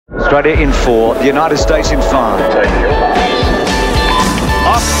Australia in 4, the United States in 5. Off.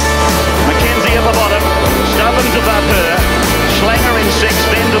 Mackenzie at the bottom. Stubbins above her. Schlanger in 6th,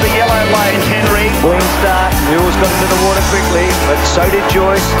 then to the yellow lane, Henry. Clean start. Mules got into the water quickly, but so did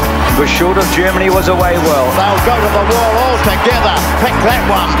Joyce. Was short of Germany, was away well. They'll go to the wall all together. Pick that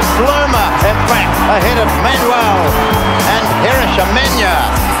one. Bloomer, in fact, ahead of Manuel and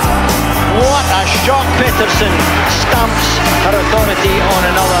Hirishamenya. What a shock. Peterson stamps her authority on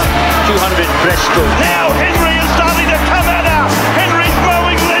another 200 breaststroke. Now Henry is starting to come at her. Henry's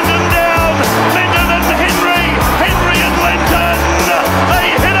mowing Linton down. Linton and Henry. Henry and Linton.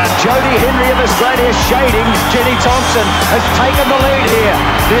 They hit it. Jodie Henry of Australia shading. Jenny Thompson has taken the lead here.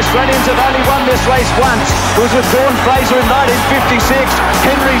 The Australians have only won this race once. It was with Dawn Fraser in 1956.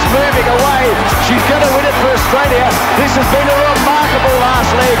 Henry's moving away. She's going to win it for Australia. This has been a remarkable last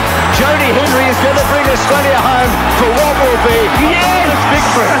leg. Jodie Henry is going to bring Australia home for what will be yes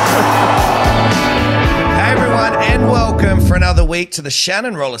victory. Hey everyone, and welcome for another week to the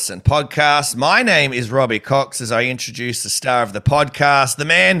Shannon Rollison podcast. My name is Robbie Cox as I introduce the star of the podcast, the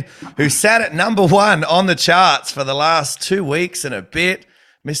man who sat at number 1 on the charts for the last 2 weeks and a bit,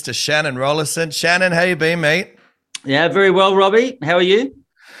 Mr. Shannon Rollison. Shannon, how you been, mate? Yeah, very well, Robbie. How are you?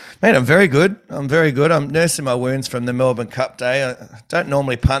 Mate, I'm very good. I'm nursing my wounds from the Melbourne Cup Day. I don't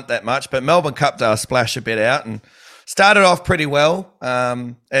normally punt that much, but Melbourne Cup Day I splash a bit out and started off pretty well,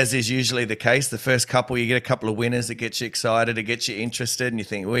 as is usually the case. The first couple, you get a couple of winners that get you excited, it gets you interested, and you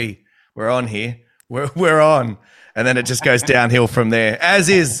think, we're on here. We're on. And then it just goes downhill from there, as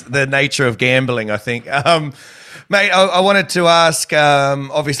is the nature of gambling, I think. Mate, I wanted to ask,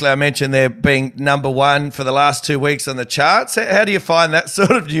 obviously I mentioned there being number 1 for the last 2 weeks on the charts. How do you find that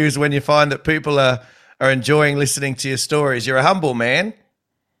sort of news when you find that people are enjoying listening to your stories? You're a humble man.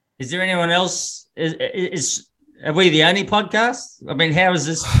 Is there anyone else? Are we the only podcast? I mean, how is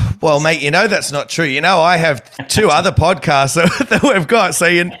this? Well, mate, you know that's not true. You know, I have 2 other podcasts that we've got. So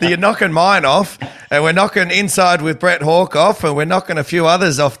you're knocking mine off, and we're knocking Inside with Brett Hawke off, and we're knocking a few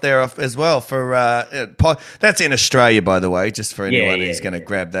others off there as well. That's in Australia, by the way, just for anyone who's going to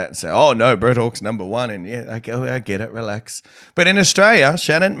grab that and say, oh, no, Brett Hawke's number 1. And I get it, relax. But in Australia,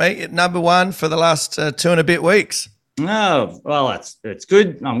 Shannon, mate, number 1 for the last 2 and a bit weeks. Oh, well, it's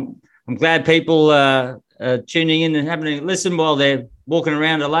good. I'm glad people tuning in and having a listen while they're walking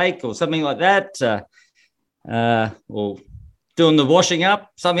around a lake or something like that, or doing the washing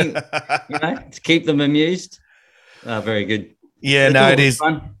up, something, to keep them amused. Very good. Yeah, it is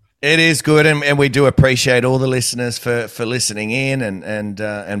fun. It is good, and we do appreciate all the listeners for listening in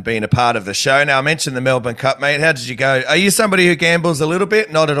and being a part of the show. Now, I mentioned the Melbourne Cup, mate. How did you go? Are you somebody who gambles a little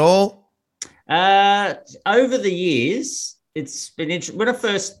bit? Not at all? Over the years, it's been interesting. When I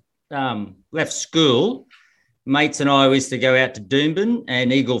first left school, mates and I used to go out to Doomben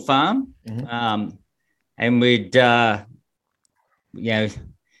and Eagle Farm, and we'd, actually,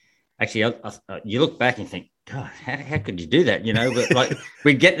 you look back and think, God, how could you do that? But like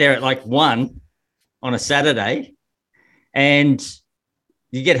we'd get there at like 1 on a Saturday, and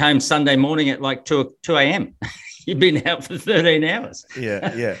you get home Sunday morning at like 2 a.m. You've been out for 13 hours.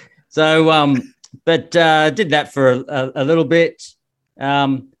 Yeah. So, but did that for a little bit.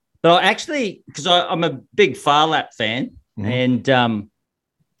 But I actually, because I'm a big Far Lap fan, and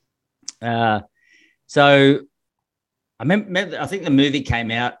so I remember, I think the movie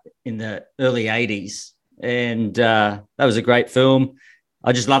came out in the early 80s, and that was a great film.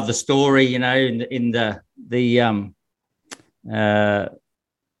 I just love the story, in the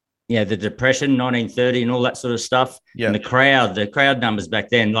Depression, 1930, and all that sort of stuff. Yeah. And the crowd numbers back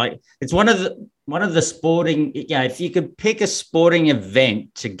then, like it's one of the sporting, if you could pick a sporting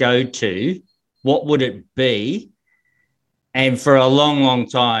event to go to, what would it be? And for a long, long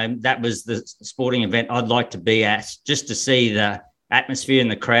time, that was the sporting event I'd like to be at, just to see the atmosphere and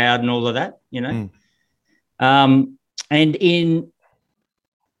the crowd and all of that, And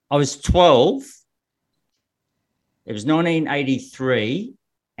I was 12. It was 1983,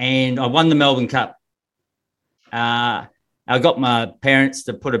 and I won the Melbourne Cup. I got my parents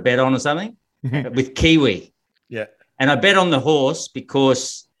to put a bet on or something. With Kiwi. Yeah. And I bet on the horse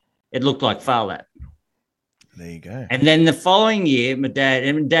because it looked like Far Lap. There you go. And then the following year, my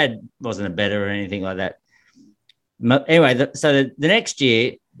dad wasn't a bettor or anything like that. Anyway, so the next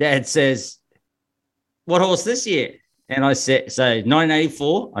year, Dad says, what horse this year? And I said, so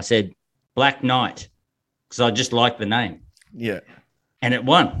 1984, I said, Black Knight, because I just liked the name. Yeah. And it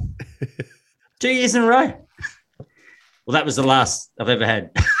won 2 years in a row. Well, that was the last I've ever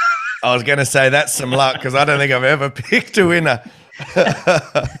had. I was going to say that's some luck, because I don't think I've ever picked a winner.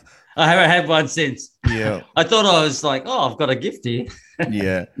 I haven't had one since. Yeah. I thought I was like, I've got a gift here.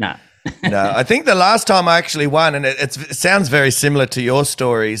 Yeah. No. No, I think the last time I actually won, and it sounds very similar to your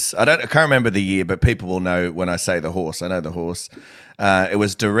stories. I can't remember the year, but people will know when I say the horse. I know the horse. It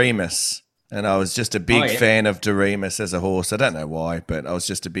was Doremus, and I was just a big fan of Doremus as a horse. I don't know why, but I was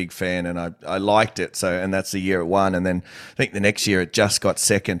just a big fan, and I liked it. So, and that's the year it won. And then I think the next year it just got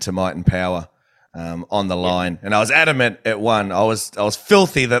second to Might and Power. On the line, and I was adamant it won. I was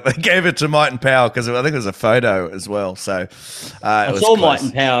filthy that they gave it to Might and Power because I think it was a photo as well. So I saw Might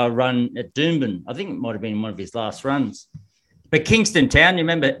and Power run at Doomben. I think it might have been one of his last runs. But Kingston Town, you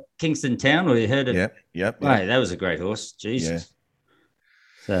remember Kingston Town? Or you heard of? Yep. Right, that was a great horse. Jesus.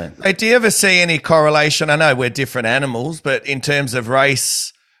 Yeah. So, hey, do you ever see any correlation? I know we're different animals, but in terms of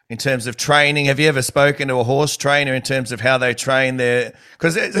race. In terms of training, have you ever spoken to a horse trainer in terms of how they train their?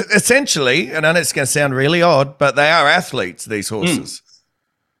 Because essentially, and I know it's going to sound really odd, but they are athletes, these horses.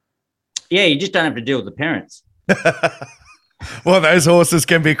 Yeah, you just don't have to deal with the parents. Well, those horses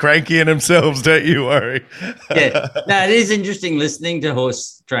can be cranky in themselves, don't you worry. Yeah, no, it is interesting listening to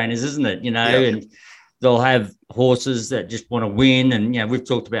horse trainers, isn't it? You know, and they'll have horses that just want to win. And, you know, we've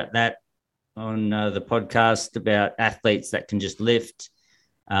talked about that on the podcast about athletes that can just lift.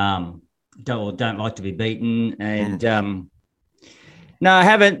 Don't like to be beaten, and no, I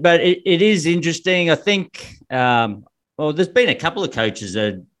haven't. But it is interesting. I think. Well, there's been a couple of coaches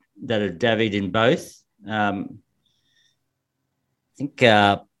that have davied in both. I think.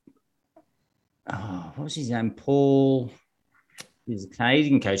 What was his name? Paul. He's a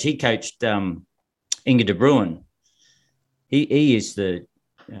Canadian coach. He coached Inga de Bruin. He used to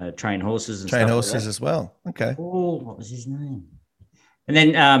train horses and train stuff horses like that. as well. Okay. Oh, what was his name? And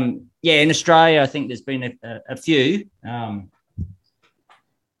then, in Australia, I think there's been a few.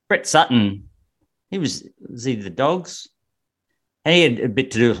 Brett Sutton, was he the dogs? And he had a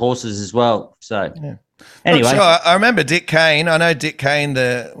bit to do with horses as well. So, anyway. Sure. I remember Dick Kane. I know Dick Kane,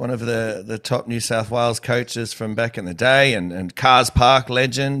 one of the top New South Wales coaches from back in the day and Cars Park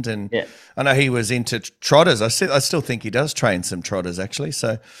legend. And I know he was into trotters. I still think he does train some trotters, actually.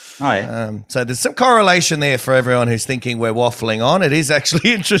 So, so there's some correlation there for everyone who's thinking we're waffling on. It is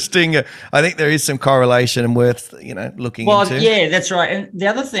actually interesting. I think there is some correlation and worth, looking into. Well, yeah, that's right. And the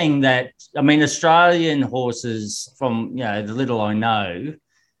other thing Australian horses, from, the little I know,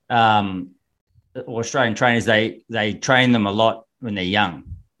 or Australian trainers, they train them a lot when they're young,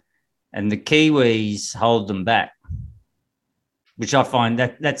 and the Kiwis hold them back, which I find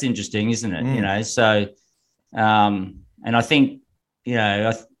that's interesting, isn't it? So, and I think,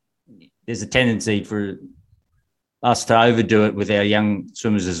 there's a tendency for us to overdo it with our young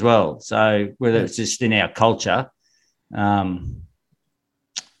swimmers as well. So whether it's just in our culture, and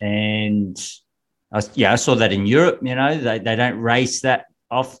I saw that in Europe, they don't race that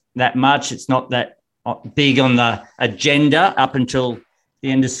off that much. It's not that big on the agenda up until the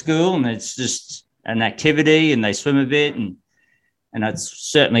end of school, and it's just an activity, and they swim a bit, and that's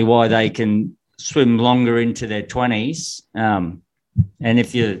certainly why they can swim longer into their 20s. And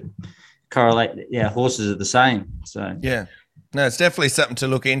if you correlate, horses are the same. So no, it's definitely something to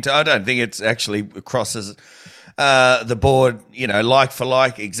look into. I don't think it's actually crosses the board, like for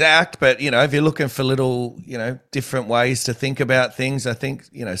like exact, but, if you're looking for little, different ways to think about things, I think,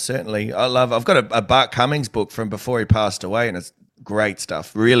 certainly I've got a Bart Cummings book from before he passed away, and it's great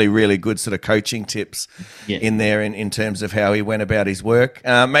stuff. Really, really good sort of coaching tips in there in terms of how he went about his work.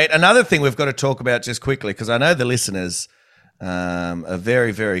 Mate, another thing we've got to talk about just quickly, because I know the listeners are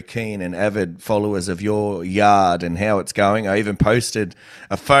very, very keen and avid followers of your yard and how it's going. I even posted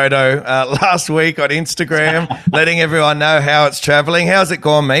a photo last week on Instagram letting everyone know how it's traveling. How's it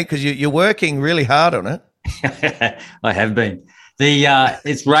gone, mate? Because you're working really hard on it. I have been.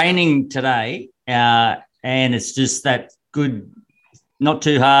 It's raining today, and it's just that good, not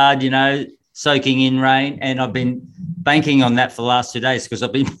too hard, soaking in rain. And I've been banking on that for the last 2 days because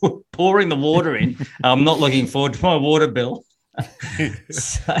I've been pouring the water in. I'm not looking forward to my water bill.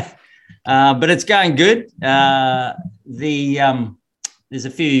 But it's going good. There's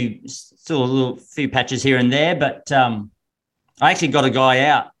a few patches here and there, but I actually got a guy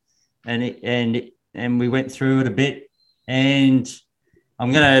out, and we went through it a bit, and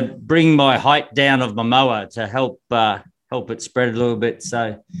I'm going to bring my height down of my mower to help it spread a little bit.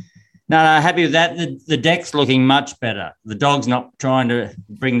 So no, happy with that. The deck's looking much better. The dog's not trying to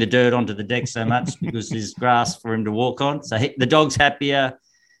bring the dirt onto the deck so much because there's grass for him to walk on. So the dog's happier.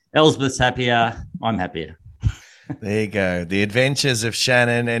 Elsbeth's happier. I'm happier. There you go. The adventures of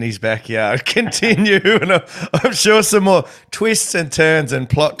Shannon and his backyard continue. And I'm sure some more twists and turns and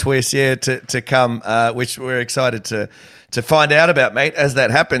plot twists, to come, which we're excited to find out about, mate, as that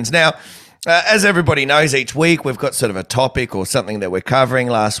happens. Now, As everybody knows, each week we've got sort of a topic or something that we're covering.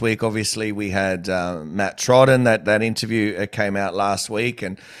 Last week, obviously, we had Matt Trodden. That interview came out last week.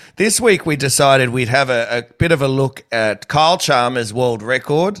 And this week we decided we'd have a bit of a look at Kyle Chalmers' world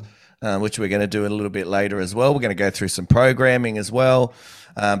record, which we're going to do a little bit later as well. We're going to go through some programming as well.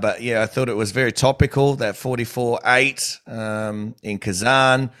 But, yeah, I thought it was very topical, that 44.8 in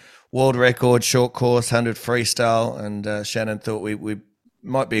Kazan, world record, short course, 100 freestyle. And Shannon thought we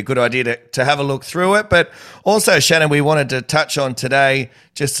might be a good idea to have a look through it. But also, Shannon, we wanted to touch on today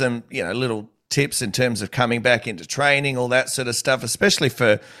just some, little tips in terms of coming back into training, all that sort of stuff, especially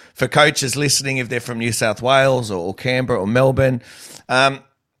for coaches listening if they're from New South Wales or Canberra or Melbourne.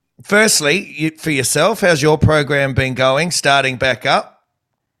 Firstly, for yourself, how's your program been going, starting back up?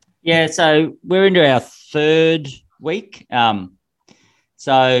 Yeah, so we're into our third week. It'll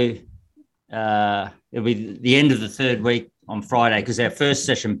be the end of the third week on Friday, because our first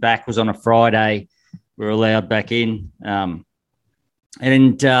session back was on a Friday. We're allowed back in.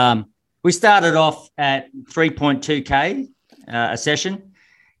 We started off at 3.2K a session.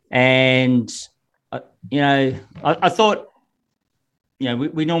 And, I thought,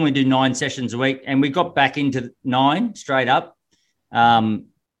 we normally do 9 sessions a week, and we got back into 9 straight up.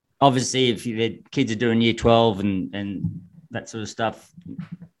 Obviously, if the kids are doing year 12 and that sort of stuff,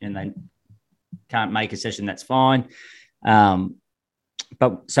 and they can't make a session, that's fine.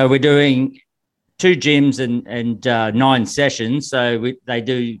 But so we're doing 2 gyms and 9 sessions. So they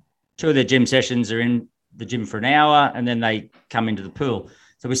do 2 of their gym sessions are in the gym for an hour, and then they come into the pool.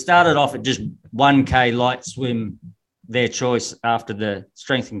 So we started off at just 1K light swim, their choice, after the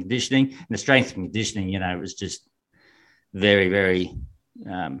strength and conditioning. And the strength and conditioning, it was just very, very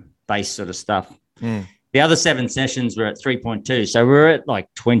base sort of stuff. The other 7 sessions were at 3.2. So we're at like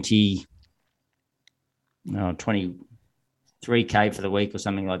 23K for the week or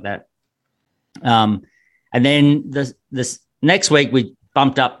something like that. And then this next week, we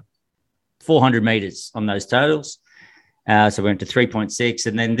bumped up 400 meters on those totals. So we went to 3.6.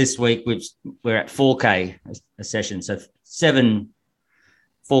 And then this week, we're at 4K a session. So 7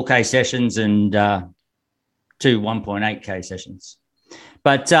 4K sessions and 2 1.8K sessions.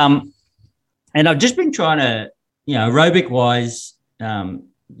 But, and I've just been trying to, aerobic wise,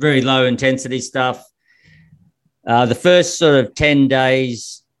 very low intensity stuff. The first sort of 10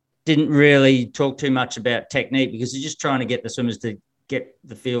 days didn't really talk too much about technique, because you're just trying to get the swimmers to get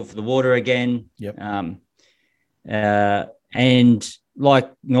the feel for the water again. Yep. And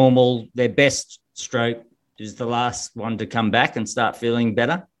like normal, their best stroke is the last one to come back and start feeling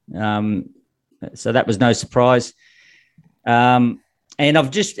better. So that was no surprise. And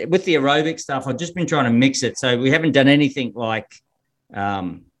I've just, with the aerobic stuff, I've just been trying to mix it. So we haven't done anything like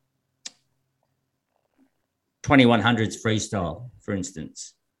 2100s freestyle, for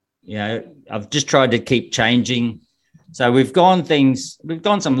instance. I've just tried to keep changing. So we've gone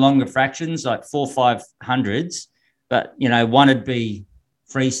some longer fractions, like 4-500s, but, one would be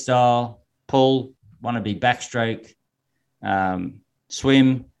freestyle, pull, one would be backstroke,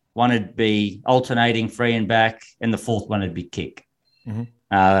 swim, one would be alternating free and back, and the fourth one would be kick.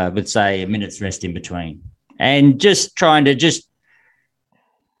 With, say, a minute's rest in between. And just trying to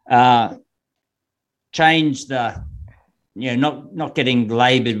change the, not getting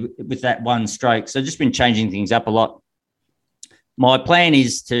laboured with that one stroke. So just been changing things up a lot. My plan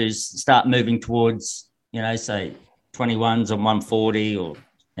is to start moving towards, say 21s on 140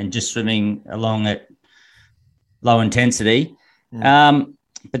 and just swimming along at low intensity. But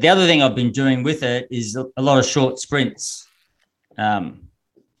the other thing I've been doing with it is a lot of short sprints. So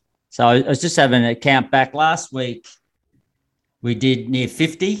I was just having a count back. Last week, we did near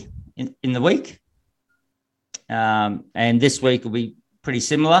 50 in the week. And this week will be pretty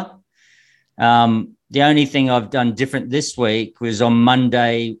similar. The only thing I've done different this week was on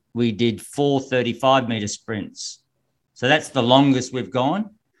Monday, we did 4 35-meter sprints. So that's the longest we've gone.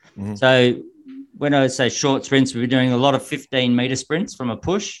 So when I say short sprints, we're doing a lot of 15-meter sprints from a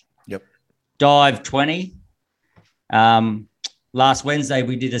push. Yep. Dive 20. Last Wednesday,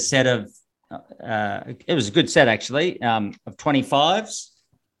 we did a set of, it was a good set actually, of 25s.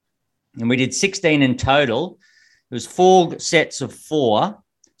 And we did 16 in total. It was 4 sets of 4.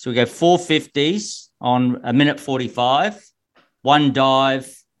 So we go 4 50s on 1:45, 1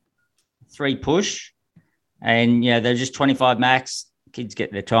 dive, 3 push. And, they're just 25 max. Kids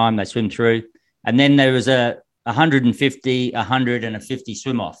get their time, they swim through. And then there was a 150, 100 and a 50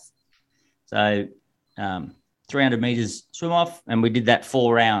 swim off. So 300 meters swim off, and we did that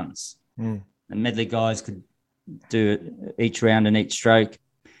 4 rounds. The medley guys could do each round and each stroke.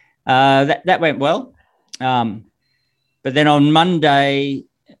 That went well. But then on Monday,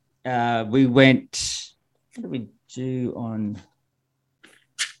 we went, what did we do on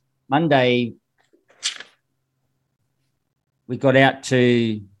Monday? We got out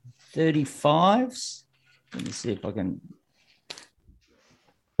to 35s. Let me see if I can.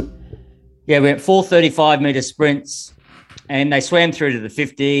 Yeah, we went 4 35-metre sprints, and they swam through to the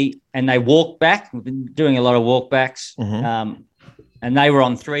 50, and they walked back. We've been doing a lot of walkbacks, and they were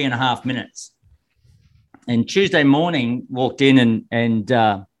on 3.5 minutes. And Tuesday morning, walked in, and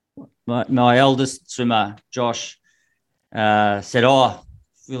my eldest swimmer, Josh, said, I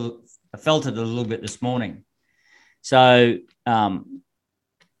felt it a little bit this morning. So,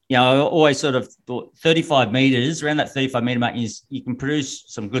 I always sort of thought 35 metres, around that 35-metre mark, you can produce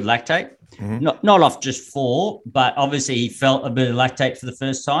some good lactate. Not off just 4, but obviously he felt a bit of lactate for the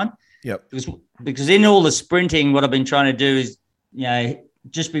first time. Yep. Because in all the sprinting, what I've been trying to do is,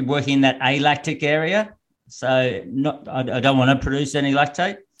 just be working in that alactic area. So I don't want to produce any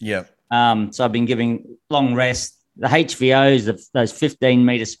lactate. Yeah. So I've been giving long rest. The HVOs of those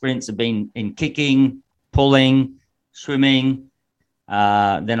 15-metre sprints have been in kicking, pulling, swimming.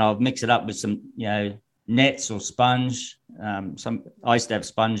 Then I'll mix it up with some, nets or sponge. I used to have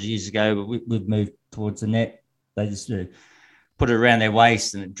sponge years ago, but we've moved towards the net. They just put it around their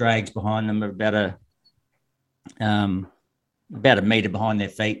waist and it drags behind them about a metre behind their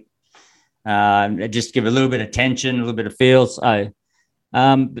feet. Just give a little bit of tension, a little bit of feel. So,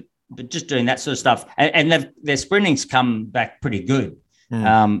 but just doing that sort of stuff. And their sprinting's come back pretty good.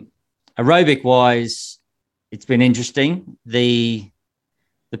 Aerobic-wise, it's been interesting. The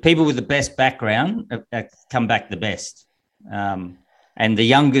people with the best background have come back the best. And the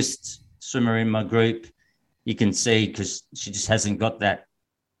youngest swimmer in my group, you can see because she just hasn't got that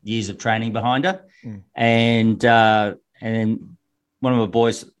years of training behind her. And then one of my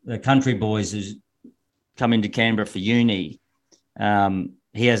boys, the country boys, who's come into Canberra for uni,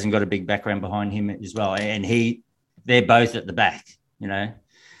 he hasn't got a big background behind him as well. And they're both at the back,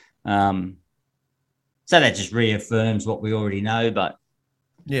 So that just reaffirms what we already know, but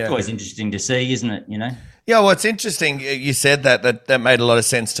it's always interesting to see, isn't it? Yeah, well, it's interesting. You said that made a lot of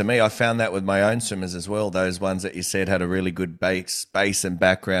sense to me. I found that with my own swimmers as well. Those ones that you said had a really good base and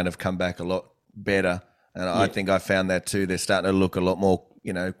background have come back a lot better. And I think I found that too. They're starting to look a lot more,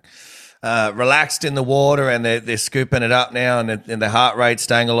 relaxed in the water, and they're scooping it up now, and the heart rate's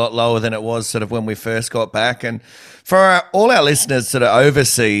staying a lot lower than it was sort of when we first got back. And for all our listeners sort of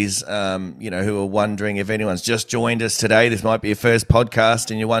overseas, who are wondering, if anyone's just joined us today, this might be your first podcast,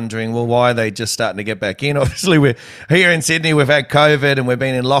 and you're wondering, well, why are they just starting to get back in? Obviously, we're here in Sydney, we've had COVID and we've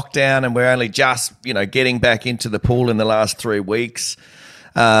been in lockdown, and we're only just, getting back into the pool in the last 3 weeks.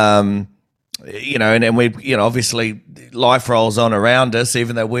 And we, obviously life rolls on around us,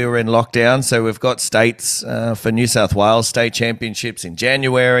 even though we were in lockdown. So we've got states for New South Wales state championships in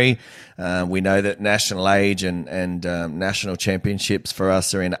January. We know that national age and national championships for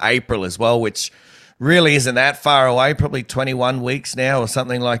us are in April as well, which really isn't that far away, probably 21 weeks now or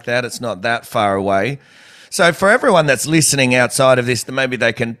something like that. It's not that far away. So for everyone that's listening outside of this, maybe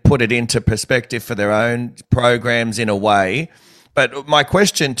they can put it into perspective for their own programs in a way. But my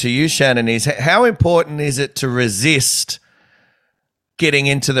question to you, Shannon, is how important is it to resist getting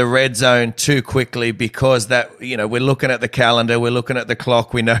into the red zone too quickly, because that, we're looking at the calendar, we're looking at the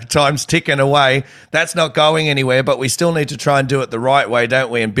clock, we know time's ticking away. That's not going anywhere, but we still need to try and do it the right way, don't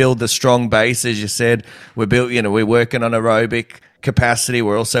we? And build the strong base, as you said. We're working on aerobic capacity.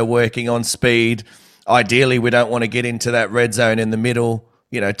 We're also working on speed. Ideally, we don't want to get into that red zone in the middle,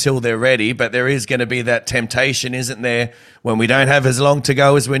 till they're ready, but there is going to be that temptation, isn't there, when we don't have as long to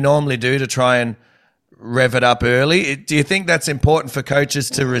go as we normally do, to try and rev it up early. Do you think that's important for coaches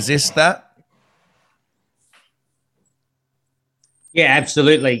to resist that? Yeah,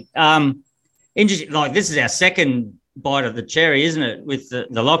 absolutely. Interesting. Like, this is our second bite of the cherry, isn't it, with the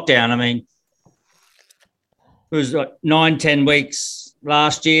lockdown? I mean, it was like 9-10 weeks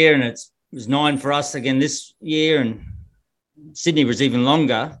last year, and it was 9 for us again this year, and Sydney was even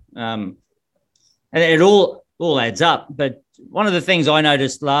longer, and it all adds up. But one of the things I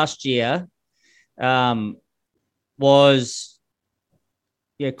noticed last year was,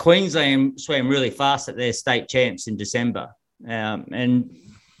 Queensland swam really fast at their state champs in December, and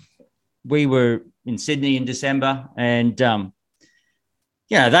we were in Sydney in December, and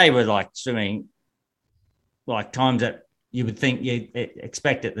they were like swimming like times that you would think you'd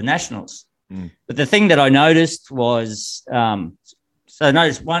expect at the Nationals. But the thing that I noticed was, so I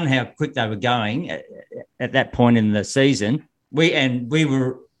noticed, one, how quick they were going at that point in the season. We had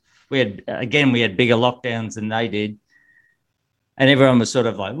bigger lockdowns than they did, and everyone was sort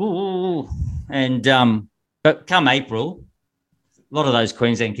of like, ooh. And but come April, lot of those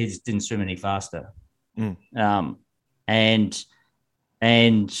Queensland kids didn't swim any faster. And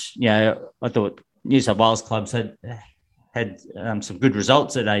I thought New South Wales clubs had some good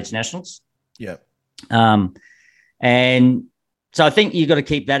results at age nationals. Yeah. And so I think you've got to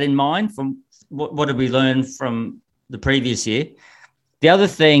keep that in mind from what did we learn from the previous year. The other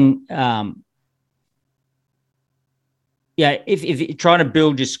thing, if you're trying to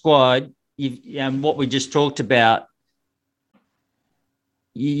build your squad, what we just talked about,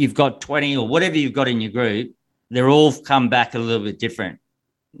 you've got 20 or whatever you've got in your group, they're all come back a little bit different,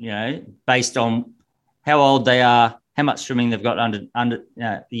 based on how old they are, how much swimming they've got under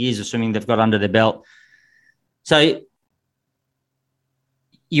the years of swimming they've got under their belt. So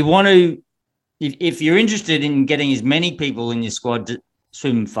you want to, if you're interested in getting as many people in your squad to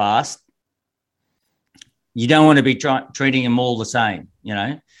swim fast, you don't want to be treating them all the same,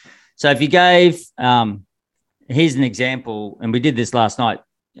 So if you gave, here's an example, and we did this last night,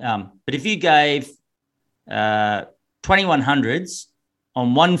 but if you gave 2100s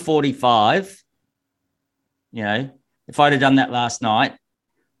on 145, if I'd have done that last night,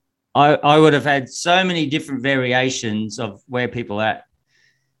 I would have had so many different variations of where people are at.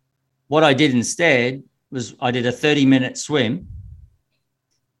 What I did instead was I did a 30-minute swim,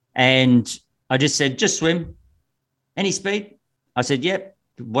 and I just said, just swim, any speed. I said, yep,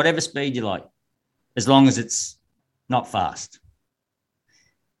 whatever speed you like, as long as it's not fast.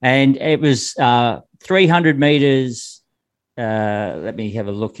 And it was 300 meters. Let me have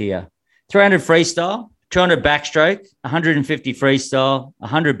a look here. 300 freestyle, 200 backstroke, 150 freestyle,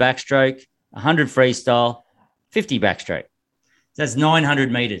 100 backstroke, 100 freestyle, 50 backstroke. So that's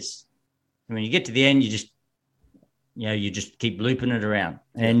 900 meters. And when you get to the end, you just keep looping it around.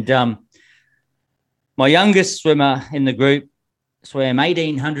 And my youngest swimmer in the group swam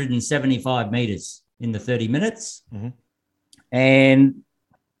 1,875 meters in the 30 minutes. Mm-hmm. And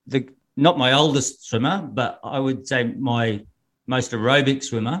not my oldest swimmer, but I would say my most aerobic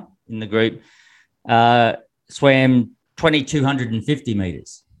swimmer in the group swam 2,250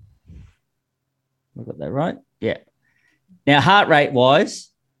 meters. I got that right? Yeah. Now, heart rate wise,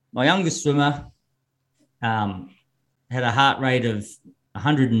 my youngest swimmer had a heart rate of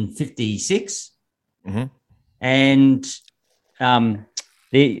 156. Mm-hmm. And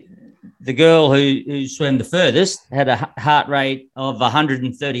the girl who swam the furthest had a heart rate of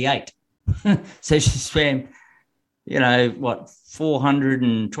 138. So she swam,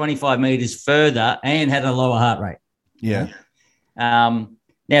 425 meters further and had a lower heart rate. Yeah. Now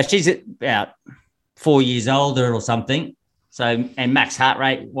she's about 4 years older or something. So, and max heart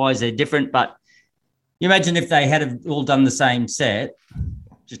rate wise, they're different. But you imagine if they had all done the same set,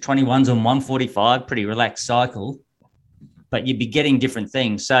 just 21s on 145, pretty relaxed cycle, but you'd be getting different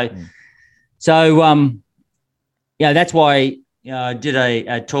things. So, that's why I did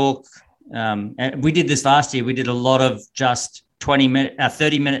a talk. And we did this last year. We did a lot of just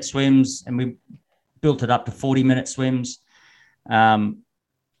 30-minute swims, and we built it up to 40-minute swims. And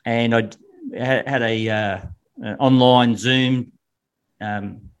I had an online Zoom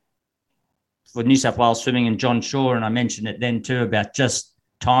for New South Wales Swimming and John Shaw, and I mentioned it then too about just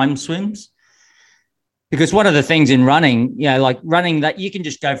time swims. Because one of the things in running, like running, that you can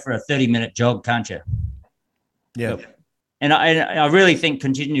just go for a 30-minute jog, can't you? Yeah. And I really think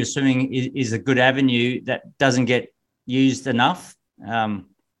continuous swimming is a good avenue that doesn't get used enough,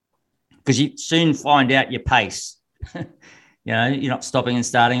 because you soon find out your pace. You're not stopping and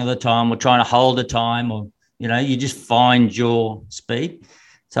starting all the time or trying to hold a time, or, you just find your speed.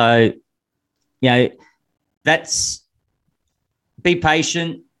 So, that's be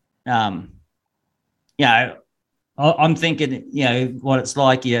patient. I'm thinking, what it's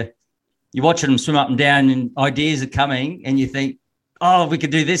like. You're watching them swim up and down and ideas are coming and you think, oh, we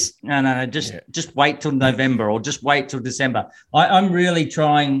could do this. No, just wait till November or just wait till December. I'm really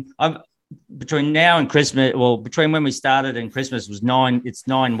trying. Between now and Christmas, between when we started and Christmas was 9 weeks,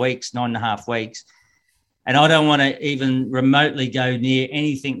 9.5 weeks. And I don't want to even remotely go near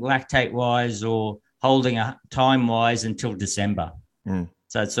anything lactate wise or holding a time wise until December. Mm.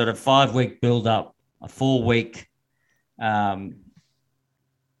 So it's sort of 5-week build up, a 4-week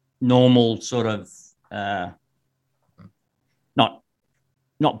normal sort of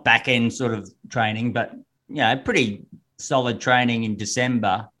not back end sort of training, but pretty solid training in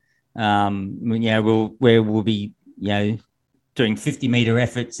December. We'll be doing 50-meter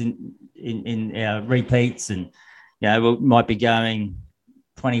efforts in our repeats, and we might be going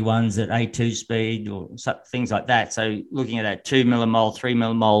 21s at A2 speed or things like that. So looking at that 2 millimole, 3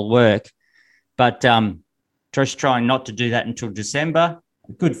 millimole work, but just trying not to do that until December.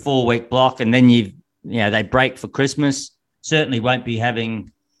 A good 4-week block, and then they break for Christmas, certainly won't be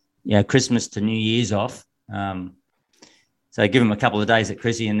having, Christmas to New Year's off. So give them a couple of days at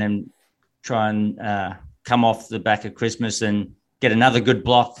Chrissy and then try and come off the back of Christmas and get another good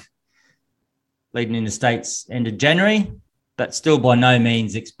block leading into States end of January, but still by no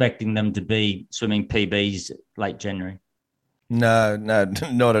means expecting them to be swimming PBs late January. No,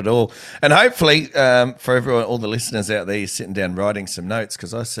 not at all. And hopefully for everyone, all the listeners out there, you're sitting down writing some notes,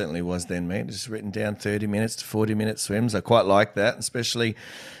 because I certainly was then, man, just written down 30 minutes to 40-minute swims. I quite like that, especially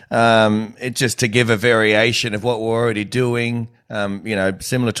it just to give a variation of what we're already doing.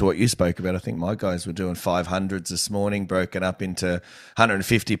 Similar to what you spoke about. I think my guys were doing 500s this morning, broken up into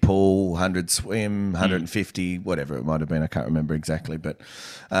 150 pool, 100 swim, 150, whatever it might have been. I can't remember exactly, but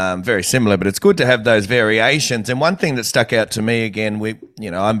very similar. But it's good to have those variations. And one thing that stuck out to me again,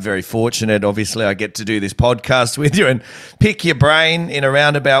 I'm very fortunate. Obviously, I get to do this podcast with you and pick your brain in a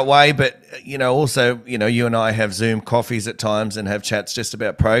roundabout way. But also, you and I have Zoom coffees at times and have chats just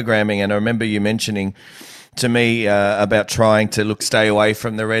about programming. And I remember you mentioning to me about trying to stay away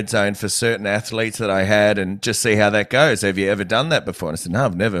from the red zone for certain athletes that I had and just see how that goes. Have you ever done that before? And I said, no,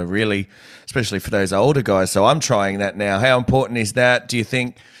 I've never really, especially for those older guys. So I'm trying that now. How important is that, do you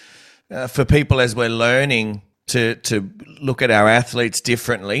think, for people as we're learning to look at our athletes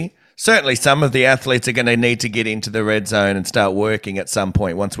differently? Certainly some of the athletes are going to need to get into the red zone and start working at some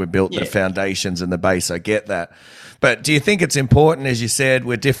point once we've built the foundations and the base. I get that. But do you think it's important, as you said,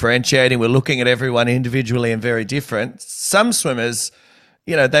 we're differentiating, we're looking at everyone individually and very different? Some swimmers,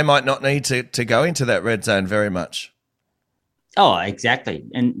 they might not need to go into that red zone very much. Oh, exactly.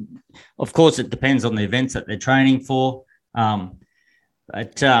 And of course, it depends on the events that they're training for.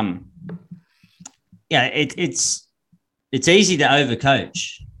 It's easy to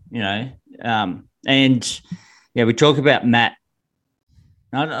overcoach, and we talk about Matt.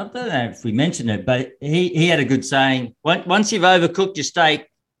 I don't know if we mentioned it, but he had a good saying: once you've overcooked your steak,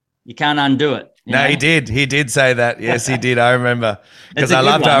 you can't undo it. No, he did. He did say that. Yes, he did. I remember, because I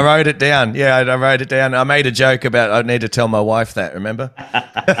loved it. I wrote it down. Yeah, I wrote it down. I made a joke about I need to tell my wife that. Remember?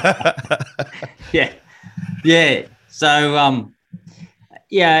 Yeah. So,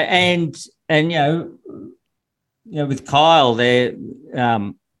 and with Kyle there,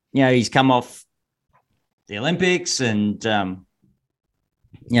 he's come off the Olympics, and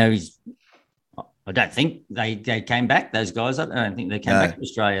I don't think they came back, those guys. I don't think they came back to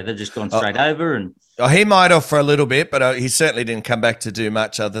Australia. They've just gone straight over. And he might have for a little bit, but he certainly didn't come back to do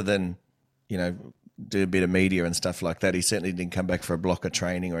much other than, do a bit of media and stuff like that. He certainly didn't come back for a block of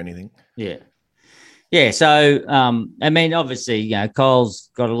training or anything. Yeah. Yeah. So, obviously,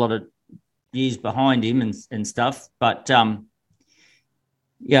 Kyle's got a lot of years behind him and stuff, but,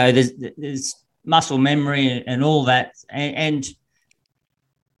 there's muscle memory and all that. And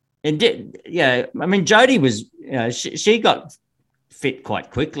Jodie was, she got fit quite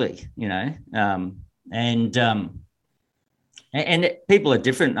quickly, and people are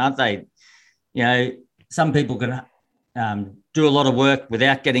different, aren't they? Some people can do a lot of work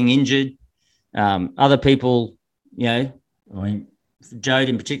without getting injured. Other people, Jodie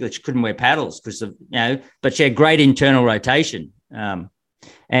in particular, she couldn't wear paddles because of, but she had great internal rotation.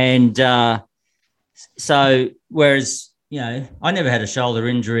 So whereas, I never had a shoulder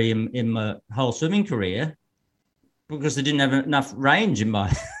injury in my whole swimming career because I didn't have enough range in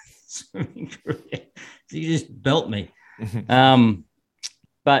my swimming career. So you just belt me.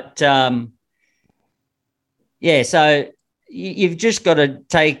 So you've just got to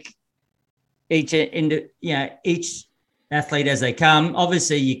take each athlete as they come.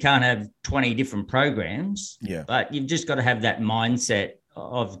 Obviously, you can't have 20 different programs, but you've just got to have that mindset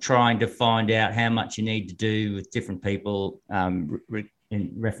of trying to find out how much you need to do with different people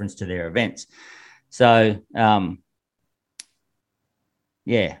in reference to their events. So,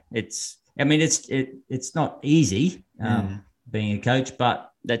 it's not easy being a coach,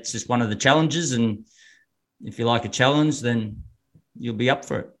 but that's just one of the challenges. And if you like a challenge, then you'll be up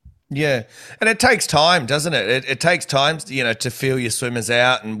for it. Yeah. And it takes time, doesn't it? It takes time, to feel your swimmers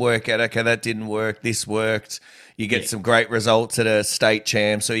out and work out, okay, that didn't work, this worked. You get some great results at a state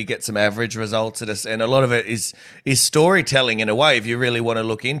champ, so you get some average results and a lot of it is storytelling in a way. If you really want to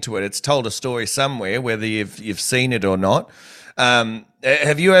look into it, it's told a story somewhere, whether you've seen it or not.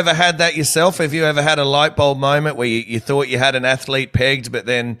 Have you ever had that yourself? Have you ever had a light bulb moment where you thought you had an athlete pegged, but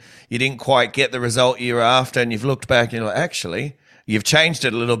then you didn't quite get the result you were after, and you've looked back and you're like, actually, you've changed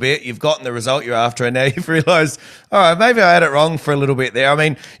it a little bit, you've gotten the result you're after, and now you've realised, all right, maybe I had it wrong for a little bit there. I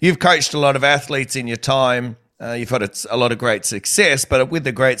mean, you've coached a lot of athletes in your time. You've had a lot of great success, but with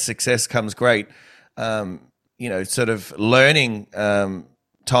the great success comes great, sort of learning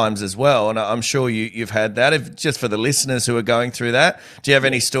times as well. And I'm sure you've had that. Just for the listeners who are going through that, do you have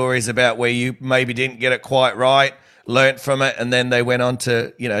any stories about where you maybe didn't get it quite right, learnt from it, and then they went on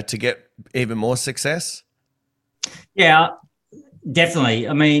to, to get even more success? Yeah, definitely.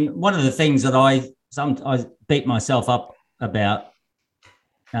 I mean, one of the things that I beat myself up about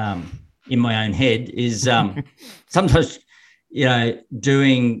in my own head is sometimes,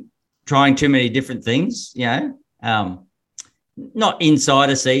 trying too many different things, not inside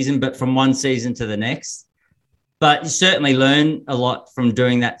a season, but from one season to the next. But you certainly learn a lot from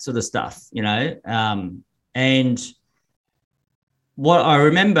doing that sort of stuff, and what I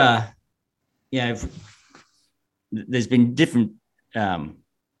remember, there's been different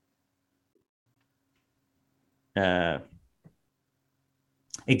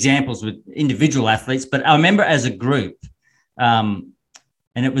examples with individual athletes, but I remember as a group, and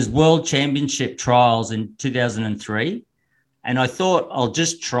it was World Championship trials in 2003, and I thought I'll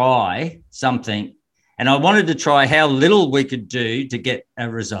just try something, and I wanted to try how little we could do to get a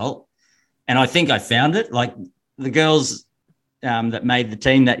result, and I think I found it. Like the girls that made the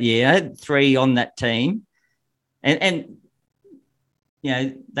team that year, I had 3 on that team, and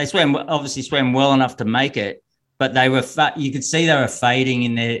they obviously swam well enough to make it, but they were you could see they were fading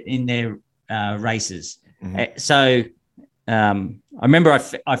in their races. Mm-hmm. So I remember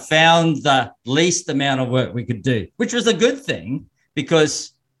I found the least amount of work we could do, which was a good thing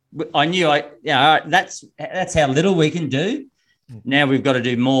because I knew that's how little we can do. Now we've got to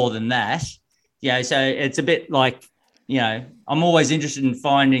do more than that. So it's a bit like, I'm always interested in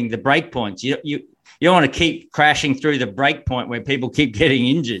finding the break points. You don't want to keep crashing through the break point where people keep getting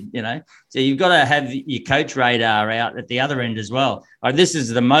injured, So you've got to have your coach radar out at the other end as well. This is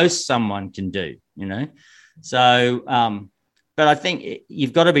the most someone can do, So, but I think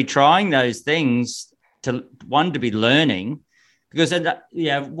you've got to be trying those things to be learning, because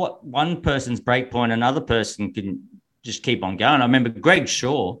what one person's break point, another person can just keep on going. I remember Greg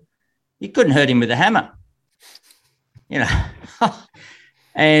Shaw, you couldn't hurt him with a hammer,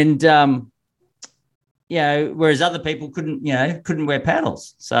 and whereas other people couldn't wear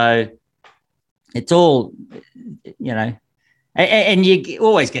paddles. So it's all, and you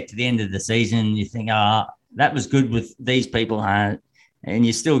always get to the end of the season and you think, that was good with these people, and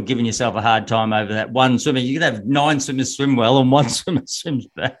you're still giving yourself a hard time over that one swimmer. You could have 9 swimmers swim well and one swimmer swims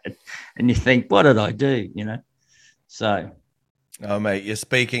bad, and you think, what did I do? So. Oh, mate, you're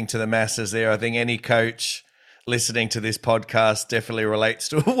speaking to the masses there. I think any coach listening to this podcast definitely relates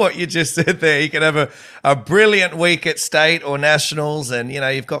to what you just said there. You can have a brilliant week at state or nationals, and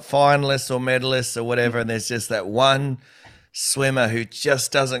you've got finalists or medalists or whatever, and there's just that one swimmer who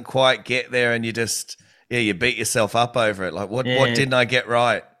just doesn't quite get there, and you just you beat yourself up over it. Like, what didn't I get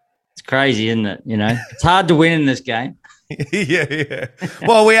right? It's crazy, isn't it? It's hard to win in this game. Yeah.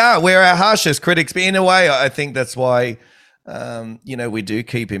 Well, we're our harshest critics, but in a way I think that's why we do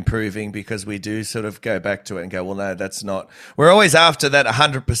keep improving, because we do sort of go back to it and go, well, no, that's not. We're always after that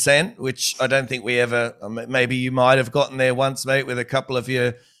 100%, which I don't think we ever. Maybe you might have gotten there once, mate, with a couple of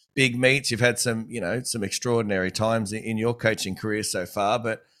your big meets. You've had some, some extraordinary times in your coaching career so far.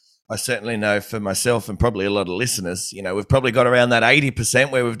 But I certainly know for myself and probably a lot of listeners, we've probably got around that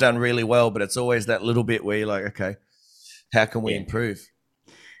 80% where we've done really well, but it's always that little bit where you're like, okay, how can we improve?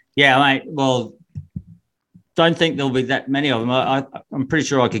 Yeah, mate. Well, don't think there'll be that many of them. I'm pretty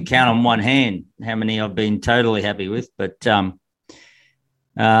sure I could count on one hand how many I've been totally happy with. But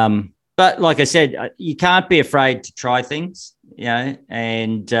like I said, you can't be afraid to try things,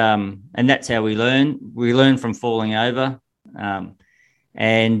 and that's how we learn. We learn from falling over.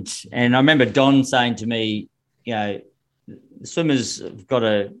 And I remember Don saying to me, the swimmers have got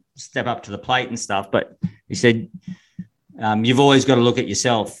to step up to the plate and stuff. But he said, you've always got to look at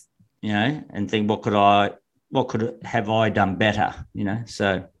yourself, and think, what could have I done better,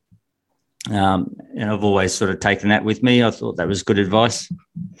 So, and I've always sort of taken that with me. I thought that was good advice.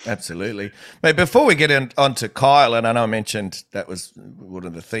 Absolutely. Mate, before we get on to Kyle, and I know I mentioned that was one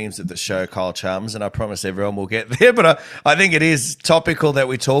of the themes of the show, Kyle Chalmers, and I promise everyone will get there, but I think it is topical that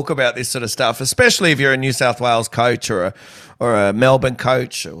we talk about this sort of stuff, especially if you're a New South Wales coach or a Melbourne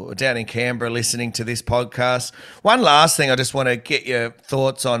coach or down in Canberra listening to this podcast. One last thing I just want to get your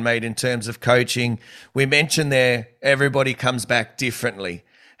thoughts on, mate, in terms of coaching. We mentioned there everybody comes back differently.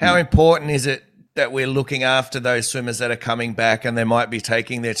 How important is it that we're looking after those swimmers that are coming back, and they might be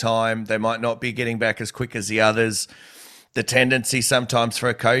taking their time, they might not be getting back as quick as the others? The tendency sometimes for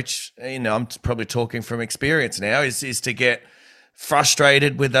a coach, I'm probably talking from experience now, is to get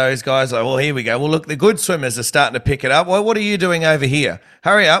frustrated with those guys? Like, well, here we go. Well, look, the good swimmers are starting to pick it up. Well, what are you doing over here?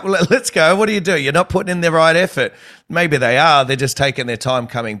 Hurry up. Let's go. What do you do? You're not putting in the right effort. Maybe they are. They're just taking their time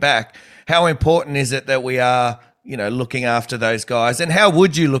coming back. How important is it that we are, looking after those guys? And how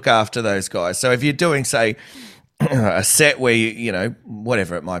would you look after those guys? So if you're doing, say, a set where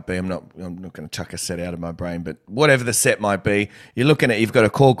whatever it might be, I'm not going to chuck a set out of my brain, but whatever the set might be, you've got a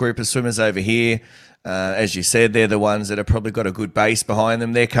core group of swimmers over here. As you said, they're the ones that have probably got a good base behind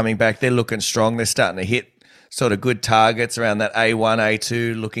them. They're coming back. They're looking strong. They're starting to hit sort of good targets around that A1,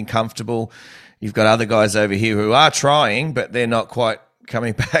 A2, looking comfortable. You've got other guys over here who are trying, but they're not quite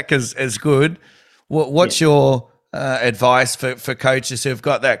coming back as good. What's your advice for coaches who've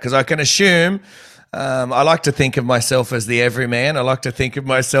got that? Because I can assume I like to think of myself as the everyman. I like to think of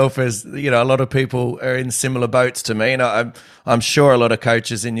myself as, a lot of people are in similar boats to me. And I'm sure a lot of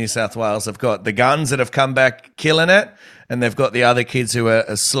coaches in New South Wales have got the guns that have come back killing it, and they've got the other kids who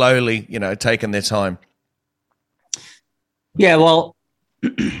are slowly, taking their time. Yeah, well,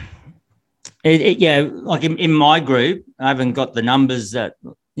 like in my group, I haven't got the numbers that,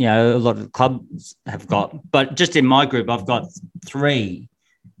 a lot of clubs have got, but just in my group, I've got 3.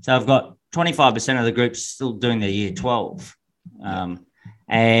 So I've got 25% of the group still doing their year 12.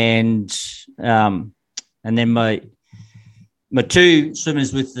 And then my 2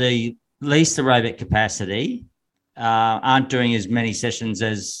 swimmers with the least aerobic capacity aren't doing as many sessions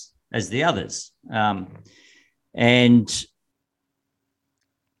as the others. And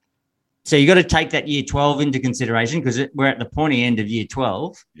so you got to take that year 12 into consideration, because we're at the pointy end of year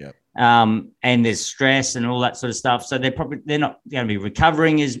 12. Yep. And there's stress and all that sort of stuff. So they're not going to be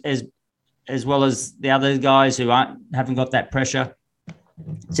recovering as well as the other guys who haven't got that pressure.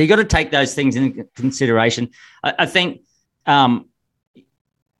 So you got to take those things into consideration. I think, one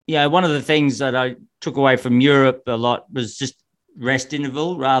of the things that I took away from Europe a lot was just rest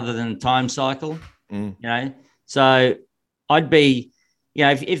interval rather than time cycle. So I'd be,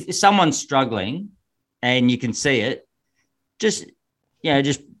 if someone's struggling and you can see it, just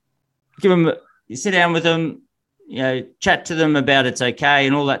give them, sit down with them, chat to them about it's okay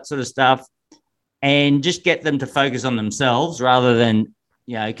and all that sort of stuff, and just get them to focus on themselves rather than,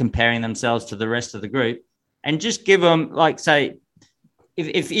 comparing themselves to the rest of the group, and just give them, like, say,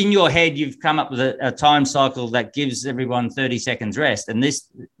 if in your head you've come up with a time cycle that gives everyone 30 seconds rest, and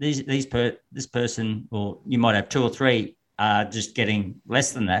this person, or you might have 2 or 3 just getting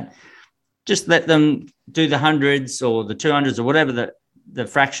less than that, just let them do the 100s or the 200s or whatever the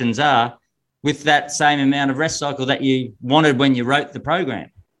fractions are, with that same amount of rest cycle that you wanted when you wrote the program.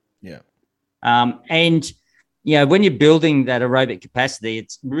 Yeah. And when you're building that aerobic capacity,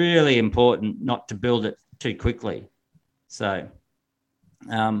 it's really important not to build it too quickly. So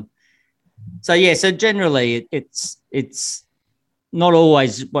generally it's not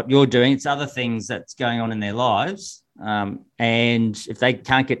always what you're doing. It's other things that's going on in their lives. And if they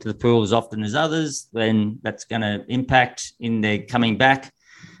can't get to the pool as often as others, then that's going to impact in their coming back.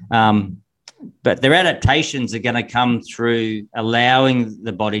 But their adaptations are going to come through allowing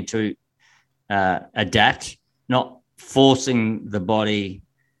the body to adapt, not forcing the body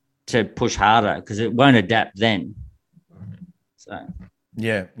to push harder, because it won't adapt then. So,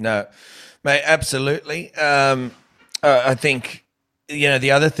 yeah, no, mate, absolutely. I think,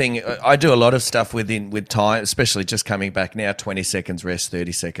 the other thing, I do a lot of stuff with time, especially just coming back now, 20 seconds rest,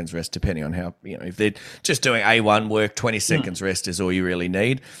 30 seconds rest, depending on how, if they're just doing A1 work, 20 seconds rest is all you really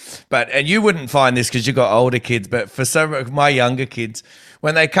need. And you wouldn't find this because you've got older kids, but for some of my younger kids,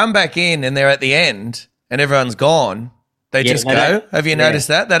 when they come back in and they're at the end and everyone's gone, they just go. Have you noticed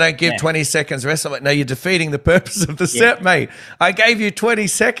that? They don't give 20 seconds rest. I'm like, no, you're defeating the purpose of the set, mate. I gave you 20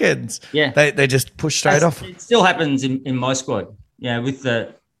 seconds. Yeah. They just push straight off. It still happens in my squad. With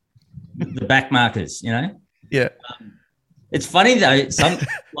the back markers, Yeah. It's funny though.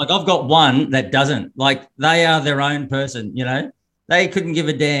 Like I've got one that doesn't. Like they are their own person, They couldn't give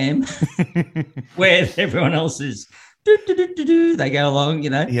a damn where everyone else is. They go along,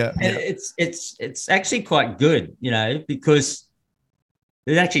 Yeah. And it's actually quite good, because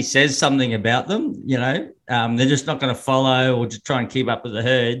it actually says something about them, They're just not going to follow or just try and keep up with the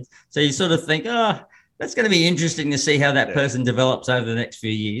herd. So you sort of think, that's going to be interesting to see how that person develops over the next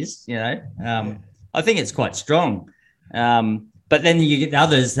few years. I think it's quite strong. But then you get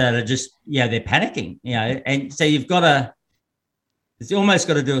others that are just, they're panicking, and so you've almost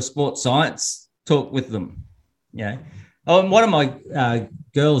got to do a sports science talk with them. One of my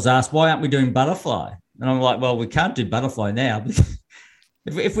girls asked, why aren't we doing butterfly? And I'm like, well, we can't do butterfly now.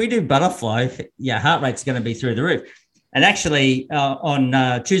 if we do butterfly, heart rate's going to be through the roof. And actually,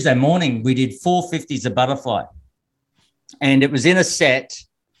 on Tuesday morning, we did 450s of butterfly. And it was in a set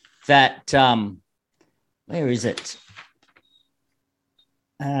that, where is it?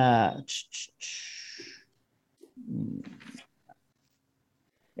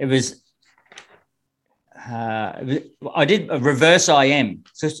 It was, I did a reverse IM.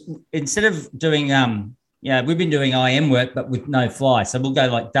 So instead of doing, we've been doing IM work, but with no fly. So we'll go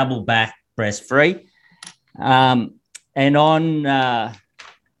like double back breast free. And on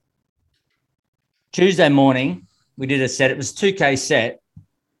Tuesday morning, we did a set. It was a 2K set.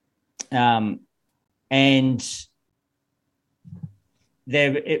 And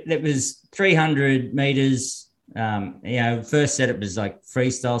it was 300 meters. First set it was like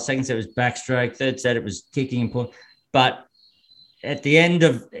freestyle. Second set was backstroke. Third set it was kicking and pull. But at the end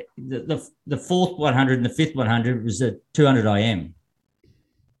of the fourth 100 and the fifth 100 was a 200 IM.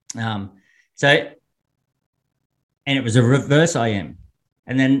 And it was a reverse IM.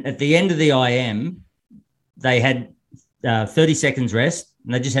 And then at the end of the IM, they had 30 seconds rest,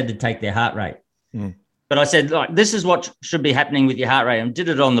 and they just had to take their heart rate. But I said, like, this is what should be happening with your heart rate. And did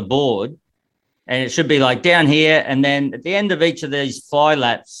it on the board, and it should be like down here. And then at the end of each of these fly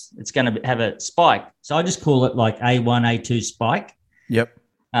laps, it's going to have a spike. So I just call it like A1, A2 spike. Yep.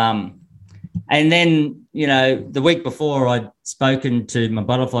 And then, the week before I'd spoken to my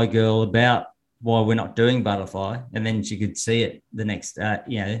butterfly girl about why we're not doing butterfly. And then she could see it the next,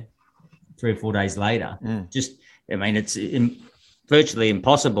 3 or 4 days later. It's virtually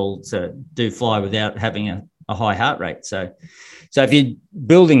impossible to do fly without having a high heart rate. So if you're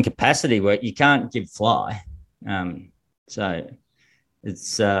building capacity work, you can't give fly. But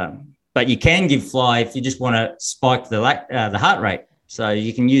you can give fly if you just want to spike the heart rate. So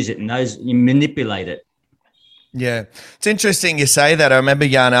you can use it in those, you manipulate it. Yeah. It's interesting you say that. I remember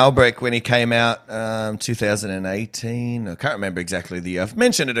Jan Albrecht when he came out 2018. I can't remember exactly the year. I've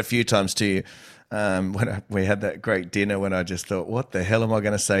mentioned it a few times to you. When we had that great dinner, when I just thought, what the hell am I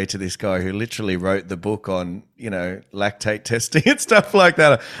going to say to this guy who literally wrote the book on, lactate testing and stuff like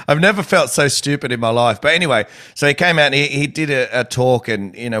that? I've never felt so stupid in my life. But anyway, so he came out and he did a talk,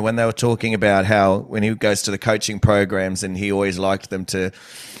 and, when they were talking about how when he goes to the coaching programs, and he always liked them to,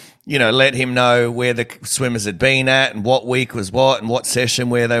 let him know where the swimmers had been at and what week was what and what session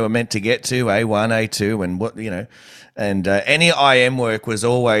where they were meant to get to, A1, A2, and what, and any IM work was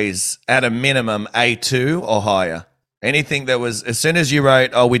always at a minimum A2 or higher. Anything that was, as soon as you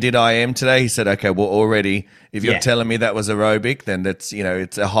wrote, we did IM today, he said, okay, well, already, if you're telling me that was aerobic, then that's,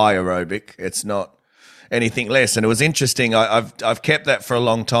 it's a high aerobic. It's not anything less. And it was interesting. I've kept that for a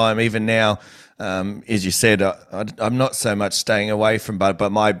long time, even now. As you said, I'm not so much staying away from, but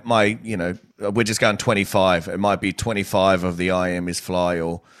my we're just going 25. It might be 25 of the IM is fly,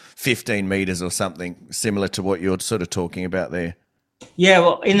 or 15 meters or something similar to what you're sort of talking about there. Yeah,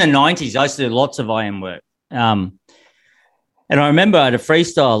 well, in the 90s, I used to do lots of IM work. And I remember I had a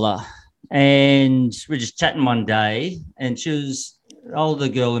freestyler, and we were just chatting one day, and she was an older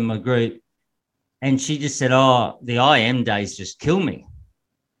girl in my group, and she just said, the IM days just kill me.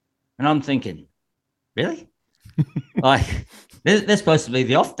 And I'm thinking, really? Like, they're supposed to be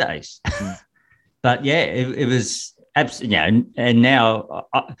the off days. But yeah, it was absolutely, and now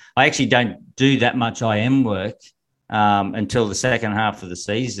I actually don't do that much IM work until the second half of the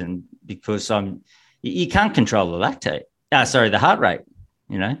season, because you can't control the the heart rate,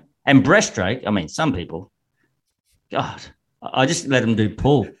 and breaststroke. I mean, some people, God, I just let them do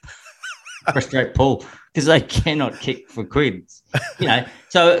pull, breaststroke pull, because they cannot kick for quids,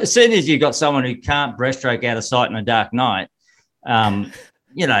 So as soon as you've got someone who can't breaststroke out of sight in a dark night,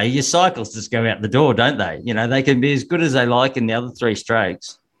 your cycles just go out the door, don't they? They can be as good as they like in the other three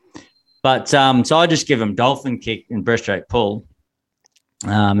strokes. But so I just give them dolphin kick and breaststroke pull.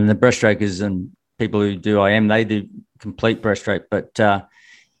 And the breaststrokers and people who do IM, they do complete breaststroke. But,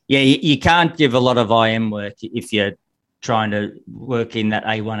 you can't give a lot of IM work if you're trying to work in that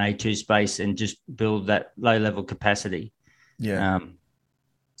A1, A2 space and just build that low-level capacity. Yeah.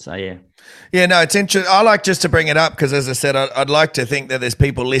 Yeah, no, it's interesting. I like just to bring it up because, as I said, I'd like to think that there's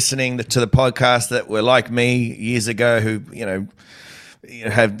people listening to the podcast that were like me years ago who,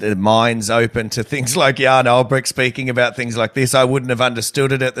 have their minds open to things like Jan Albrecht speaking about things like this. I wouldn't have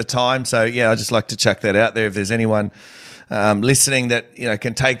understood it at the time. So, I just like to chuck that out there. If there's anyone listening that,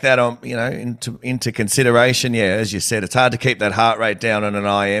 can take that on, into consideration. Yeah, as you said, it's hard to keep that heart rate down on an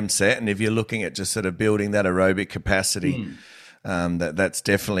IM set. And if you're looking at just sort of building that aerobic capacity, that's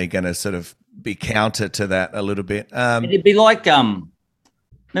definitely going to sort of be counter to that a little bit. It'd be like, remember,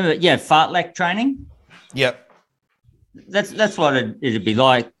 fartlek training. Yep. That's what it'd be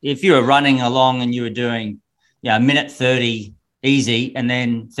like if you were running along and you were doing, a minute 30 easy and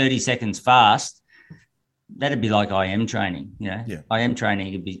then 30 seconds fast. that'd be like IM training, Yeah. IM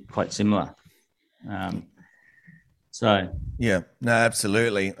training would be quite similar. Yeah, no,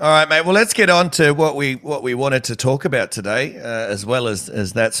 absolutely. All right, mate. Well, let's get on to what we wanted to talk about today, as well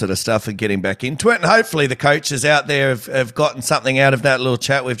as that sort of stuff and getting back into it. And hopefully the coaches out there have gotten something out of that little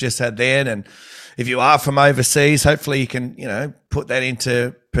chat we've just had then. And if you are from overseas, hopefully you can, put that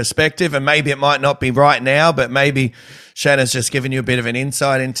into perspective. And maybe it might not be right now, but maybe Shannon's just given you a bit of an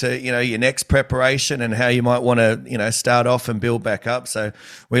insight into, your next preparation and how you might want to, start off and build back up. So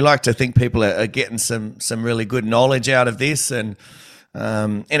we like to think people are getting some really good knowledge out of this. And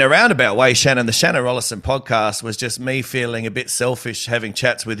in a roundabout way, Shannon, the Shannon Rollison podcast was just me feeling a bit selfish having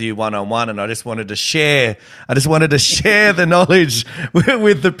chats with you one-on-one, and I just wanted to share the knowledge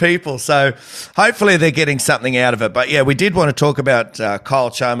with the people. So hopefully they're getting something out of it. But yeah, we did want to talk about Kyle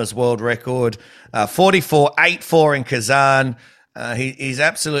Chalmers' world record, 44.84 in Kazan. He's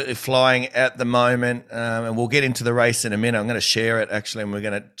absolutely flying at the moment, and we'll get into the race in a minute. I'm going to share it actually, and we're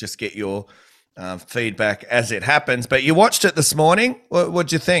going to just get your feedback as it happens. But you watched it this morning.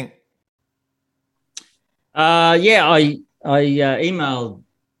 What'd you think? I emailed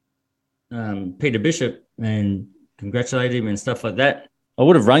Peter Bishop and congratulated him and stuff like that. I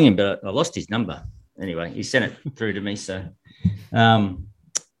would have rung him, but I lost his number. Anyway, he sent it through to me. So,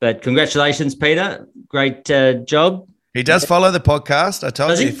 but congratulations, Peter. Great job. He does follow the podcast. I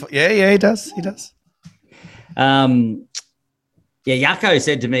told you. Yeah, he does. He does. Yako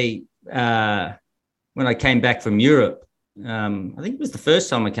said to me, when I came back from Europe, I think it was the first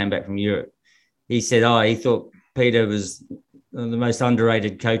time I came back from Europe, he said, he thought Peter was one of the most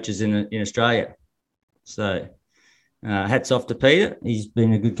underrated coaches in Australia. So hats off to Peter. He's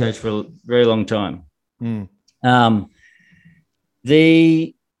been a good coach for a very long time.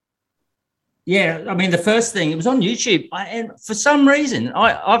 The first thing, it was on YouTube. And for some reason,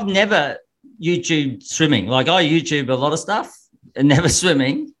 I've never YouTubed swimming. Like I YouTube a lot of stuff and never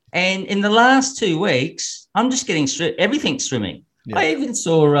swimming. And in the last 2 weeks, I'm just getting everything swimming. Yeah. I even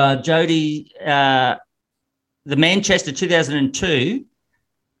saw Jody, the Manchester 2002,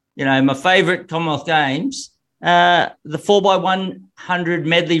 my favourite Commonwealth Games, the 4x100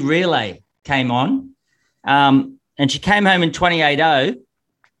 medley relay came on. And she came home in 28.0.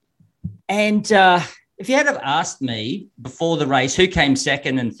 And if you had have asked me before the race who came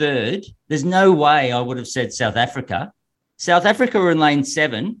second and third, there's no way I would have said South Africa. South Africa were in lane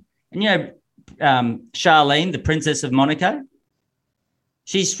 7. And, Charlene, the Princess of Monaco,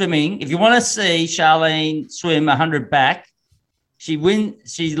 she's swimming. If you want to see Charlene swim 100 back, she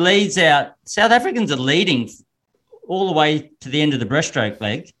leads out. South Africans are leading all the way to the end of the breaststroke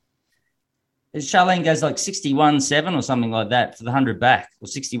leg. Charlene goes like 61.7 or something like that for the 100 back, or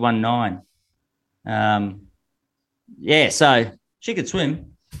 61.9. So she could swim.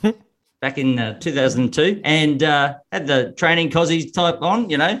 Back in 2002, and had the training cozies type on,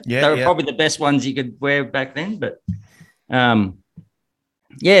 they were probably the best ones you could wear back then. But for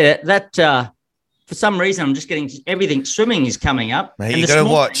some reason, I'm just getting everything swimming is coming up. Mate, you got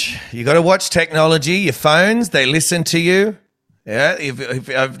to watch technology. Your phones, they listen to you. Yeah,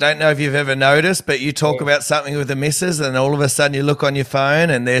 I don't know if you've ever noticed, but you talk about something with the missus, and all of a sudden you look on your phone,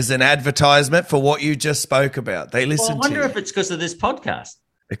 and there's an advertisement for what you just spoke about. They listen to you. I wonder if it's because of this podcast.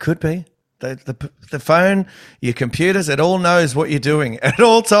 It could be. The phone, your computers, it all knows what you're doing at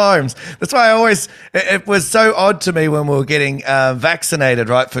all times. That's why it was so odd to me when we were getting vaccinated,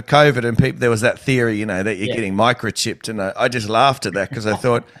 right, for COVID, and there was that theory, that you're getting microchipped, and I just laughed at that because I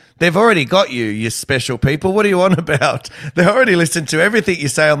thought, they've already got you, you special people. What are you on about? They already listen to everything you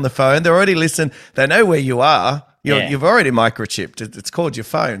say on the phone. They already listen. They know where you are. You've already microchipped. It's called your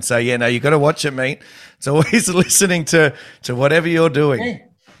phone. So, you got to watch it, mate. It's always listening to whatever you're doing. Yeah.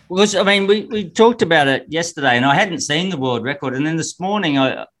 Because, we talked about it yesterday, and I hadn't seen the world record. And then this morning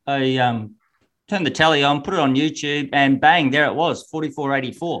I turned the tally on, put it on YouTube, and bang, there it was,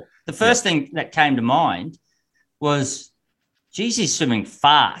 44.84. The first thing that came to mind was, geez, he's swimming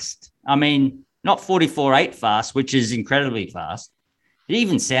fast. Not 44.8 fast, which is incredibly fast. It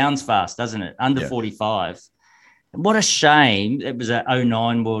even sounds fast, doesn't it? Under 45. What a shame it was an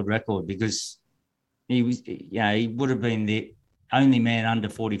 09 world record, because he was, he would have been the only man under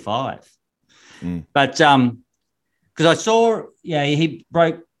 45. But because I saw, he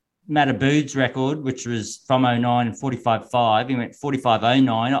broke Matt Aboud's record, which was from 09 and 45.5. He went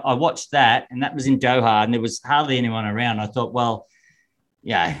 45.09. I watched that, and that was in Doha, and there was hardly anyone around. I thought, well,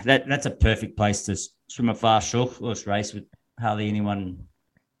 that's a perfect place to swim a fast short course race with hardly anyone.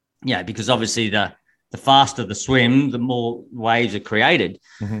 Because obviously the faster the swim, the more waves are created.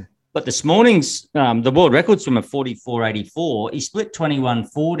 Mm-hmm. But this morning's the world record swimmer 44.84. He split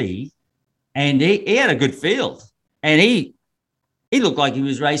 21.40 and he had a good field, and he looked like he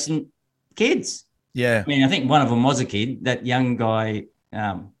was racing kids. Yeah. I mean, I think one of them was a kid, that young guy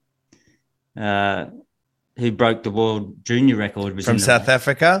who broke the world junior record. Was from South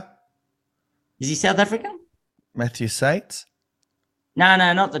Africa. Is he South African? Matthew Sates? No,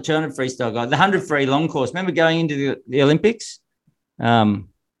 not the 200 freestyle guy. The 100 free long course. Remember going into the Olympics? Where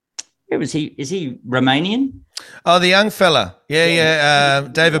was he? Is he Romanian? Oh, the young fella. Yeah.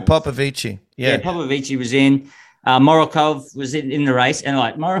 David Popovici. Yeah, Popovici was in. Morokov was in the race, and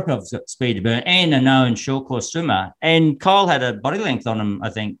like Morokov's got speed to burn and a known short course swimmer. And Kyle had a body length on him,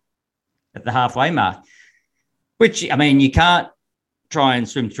 I think, at the halfway mark, which, I mean, you can't try and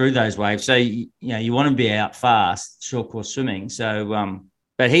swim through those waves. So, you want to be out fast, short course swimming. So,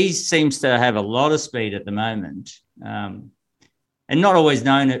 but he seems to have a lot of speed at the moment. And not always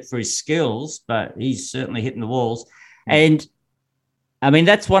known it for his skills, but he's certainly hitting the walls. And I mean,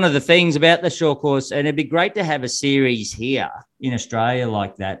 that's one of the things about the short course, and it'd be great to have a series here in Australia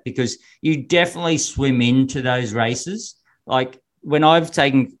like that, because you definitely swim into those races. Like when I've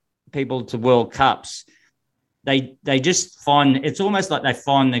taken people to World Cups, they just find, it's almost like they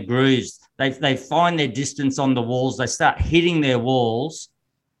find the grooves. They find their distance on the walls. They start hitting their walls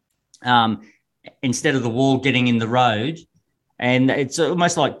instead of the wall getting in the road. And it's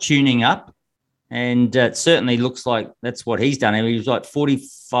almost like tuning up. And it certainly looks like that's what he's done. He was like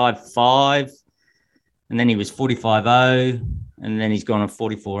 45.5, and then he was 45.0, and then he's gone on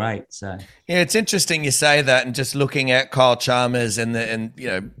 44.8. So yeah, it's interesting you say that. And just looking at Kyle Chalmers and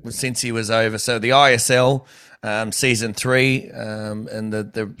since he was over, so the ISL season 3 and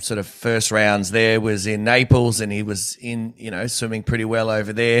the sort of first rounds there was in Naples, and he was in swimming pretty well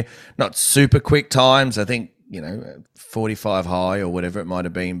over there. Not super quick times, I think. 45 high or whatever it might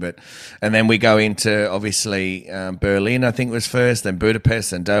have been. And then we go into obviously Berlin, I think was first, then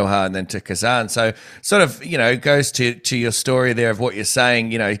Budapest and Doha, and then to Kazan. So sort of, goes to your story there of what you're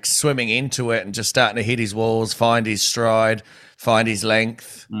saying, swimming into it and just starting to hit his walls, find his stride, find his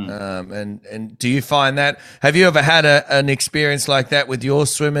length. And do you find that? Have you ever had an experience like that with your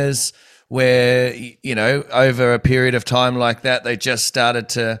swimmers where, over a period of time like that, they just started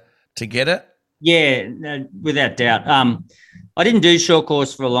to get it? Yeah, no, without doubt. I didn't do short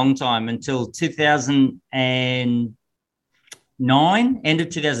course for a long time until 2009, end of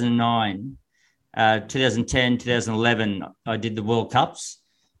 2009, 2010, 2011. I did the World Cups,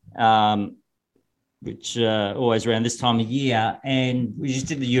 which always around this time of year. And we just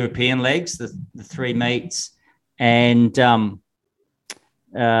did the European legs, the 3 meets. And, the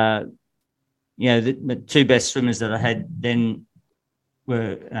 2 best swimmers that I had then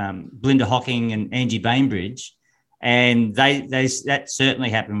were Belinda Hocking and Angie Bainbridge, and that certainly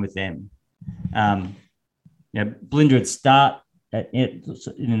happened with them. Belinda would start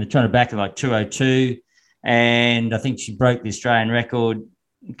in the trying to back of like 2:02, and I think she broke the Australian record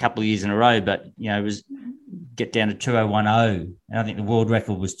a couple of years in a row, but it was get down to 2:01.0, and I think the world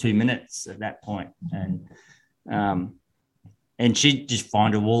record was 2 minutes at that point. And she'd just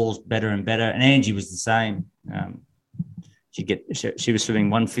find her walls better and better, and Angie was the same. She was swimming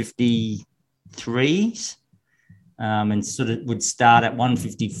 153s and sort of would start at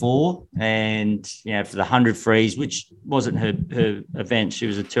 154. And, for the 100 frees, which wasn't her event, she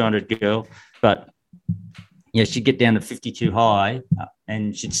was a 200 girl. But, she'd get down to 52 high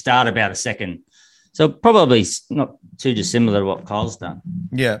and she'd start about a second. So probably not too dissimilar to what Kyle's done.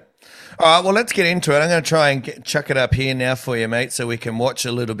 Yeah. All right, well, let's get into it. I'm going to try and chuck it up here now for you, mate, so we can watch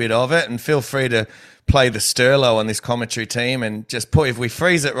a little bit of it. And feel free to play the Sterlo on this commentary team and just if we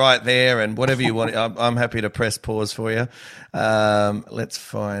freeze it right there and whatever you want, I'm happy to press pause for you. Let's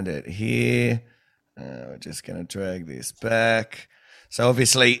find it here. We're just going to drag this back. So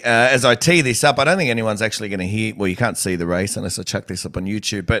obviously, as I tee this up, I don't think anyone's actually going to hear. Well, you can't see the race unless I chuck this up on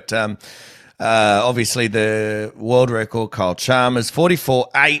YouTube. But obviously, the world record, Kyle Chalmers,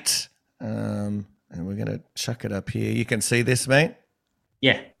 44.8. And we're going to chuck it up here. You can see this, mate?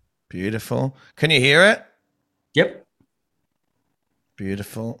 Yeah. Beautiful. Can you hear it? Yep.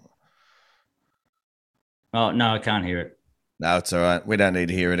 Beautiful. Oh, no, I can't hear it. No, it's all right. We don't need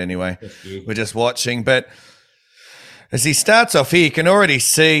to hear it anyway. We're just watching. But as he starts off here, you can already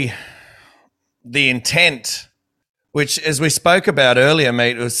see the intent, which, as we spoke about earlier,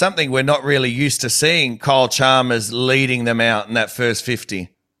 mate, it was something we're not really used to seeing Kyle Chalmers leading them out in that first 50.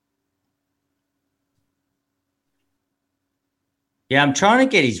 Yeah, I'm trying to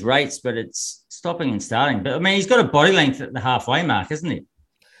get his rates, but it's stopping and starting. But, I mean, he's got a body length at the halfway mark, isn't he?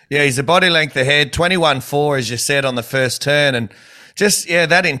 Yeah, he's a body length ahead, 21.4, as you said, on the first turn. And just,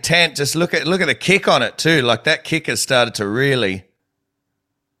 that intent, just look at the kick on it too. Like that kick has started to really...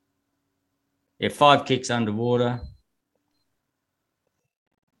 Yeah, 5 kicks underwater.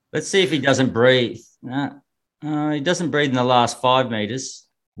 Let's see if he doesn't breathe. He doesn't breathe in the last 5 meters.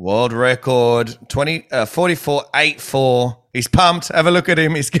 World record, 44.84. He's pumped. Have a look at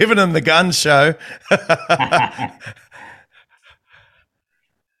him. He's giving him the gun show.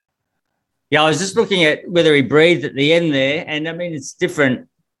 Yeah, I was just looking at whether he breathed at the end there. And, I mean, it's different.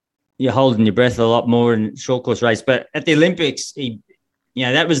 You're holding your breath a lot more in short course race. But at the Olympics,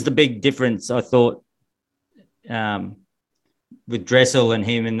 that was the big difference, I thought, with Dressel and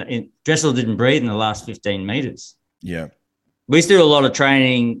him. And Dressel didn't breathe in the last 15 meters. Yeah. We used to do a lot of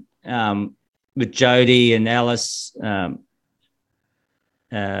training with Jody and Alice and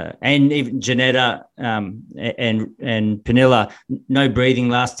even Janetta and Panilla. No breathing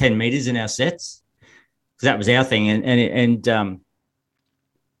last 10 meters in our sets, because that was our thing. And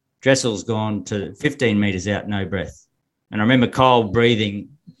Dressel's gone to 15 meters out, no breath. And I remember Kyle breathing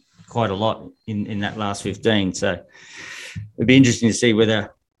quite a lot in that last 15. So it'd be interesting to see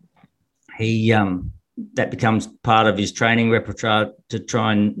whether he that becomes part of his training repertoire to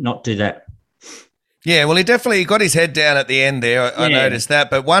try and not do that. Yeah, well, he definitely got his head down at the end there. I noticed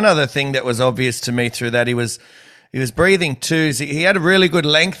that. But one other thing that was obvious to me through that, he was breathing too. He had a really good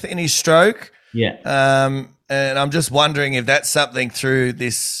length in his stroke. Yeah. And I'm just wondering if that's something through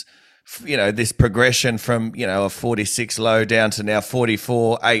this, this progression from, a 46 low down to now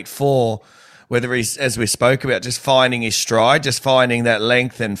 44.84, whether he's, as we spoke about, just finding his stride, just finding that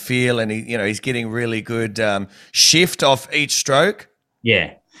length and feel, and he's getting really good shift off each stroke.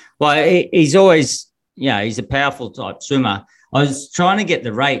 Yeah. Well, he's always, he's a powerful type swimmer. I was trying to get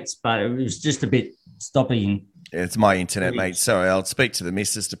the rates, but it was just a bit stopping. Yeah, it's my internet, mate. Sorry, I'll speak to the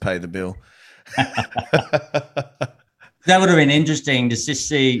missus to pay the bill. That would have been interesting to just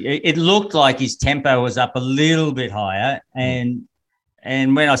see. It looked like his tempo was up a little bit higher, and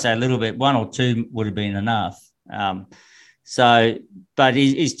when I say a little bit, 1 or 2 would have been enough. But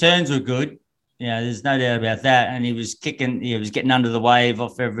his turns were good. There's no doubt about that. And he was kicking, he was getting under the wave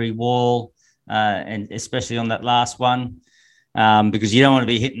off every wall, and especially on that last one, because you don't want to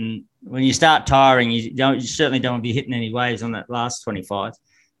be hitting, when you start tiring, you certainly don't want to be hitting any waves on that last 25.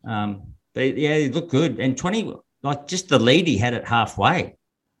 But he looked good. And 20, like just the lead he had at halfway.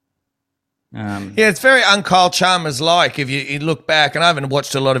 It's very un-Kyle Chalmers-like if you look back, and I haven't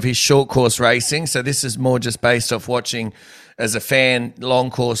watched a lot of his short course racing, so this is more just based off watching as a fan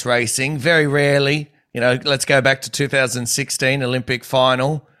long course racing. Very rarely, let's go back to 2016 Olympic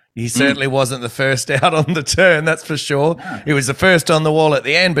final. He certainly wasn't the first out on the turn, that's for sure. He was the first on the wall at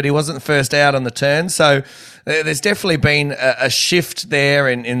the end, but he wasn't the first out on the turn. So there's definitely been a shift there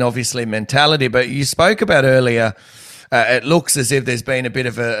in obviously mentality. But you spoke about earlier, it looks as if there's been a bit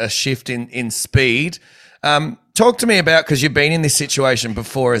of a shift in speed. Talk to me about, because you've been in this situation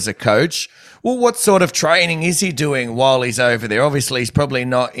before as a coach. Well, what sort of training is he doing while he's over there? Obviously, he's probably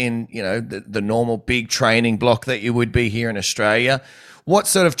not in, the normal big training block that you would be here in Australia. What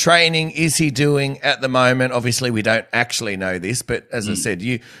sort of training is he doing at the moment? Obviously, we don't actually know this, but as I said,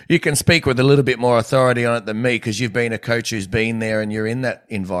 you can speak with a little bit more authority on it than me, because you've been a coach who's been there and you're in that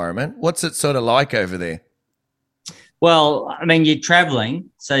environment. What's it sort of like over there? Well, I mean, you're traveling,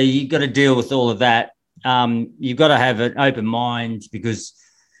 so you've got to deal with all of that. You've got to have an open mind, because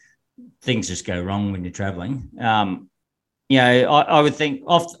things just go wrong when you're traveling. I would think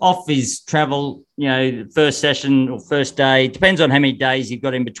off his travel, first session or first day, depends on how many days you've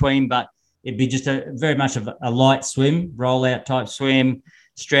got in between, but it'd be just very much of a light swim, roll out type swim,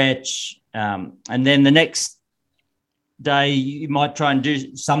 stretch. And then the next day you might try and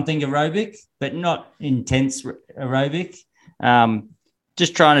do something aerobic, but not intense aerobic.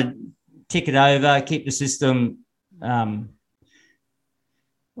 Just trying to tick it over, keep the system,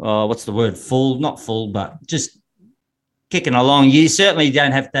 what's the word? Full, not full, but just kicking along. You certainly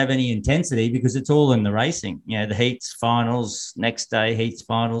don't have to have any intensity, because it's all in the racing. The heats, finals, next day, heats,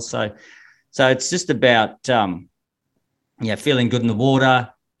 finals. So it's just about, feeling good in the water,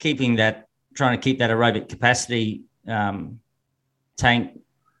 trying to keep that aerobic capacity tank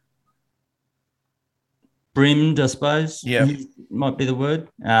brimmed, I suppose. Yeah, might be the word.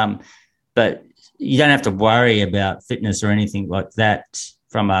 But you don't have to worry about fitness or anything like that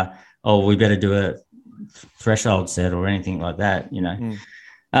from we better do a threshold set or anything like that,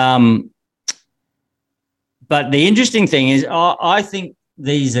 But the interesting thing is, I think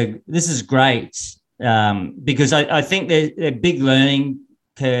this is great, because I think they're big learning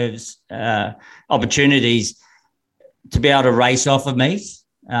curves, opportunities to be able to race off a meet.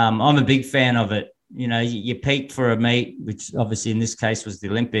 I'm a big fan of it. You peak for a meet, which obviously in this case was the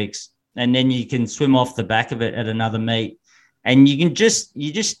Olympics, and then you can swim off the back of it at another meet, and you just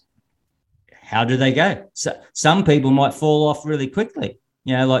how do they go? So some people might fall off really quickly,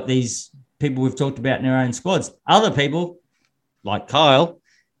 like these people we've talked about in our own squads. Other people, like Kyle,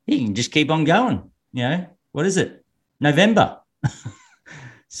 he can just keep on going. What is it? November.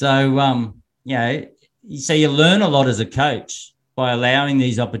 So, so you learn a lot as a coach by allowing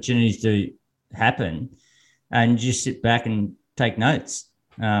these opportunities to happen, and just sit back and take notes.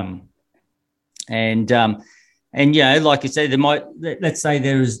 And like you said, let's say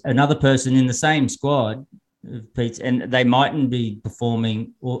there is another person in the same squad, Pete, and they mightn't be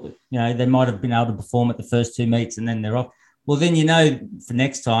performing, or they might have been able to perform at the first 2 meets and then they're off. Well, then for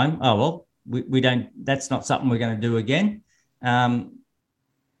next time, we don't. That's not something we're going to do again.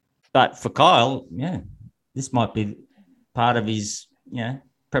 But for Kyle, this might be part of his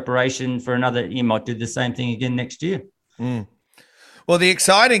preparation for another. He might do the same thing again next year. Mm. Well, the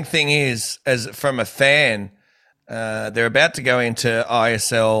exciting thing is, as from a fan, they're about to go into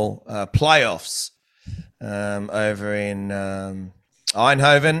ISL playoffs over in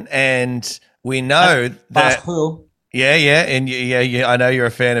Eindhoven, and we know that. Pool. Yeah, and I know you're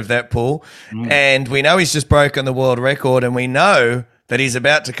a fan of that pool, and we know he's just broken the world record, and we know that he's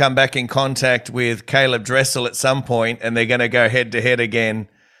about to come back in contact with Caleb Dressel at some point, and they're going to go head to head again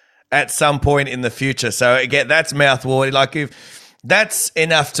at some point in the future. So again, that's mouthwatering. Like, if that's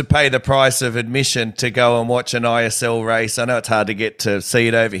enough to pay the price of admission to go and watch an ISL race. I know it's hard to get to see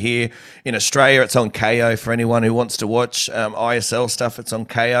it over here in Australia. It's on KO for anyone who wants to watch ISL stuff. It's on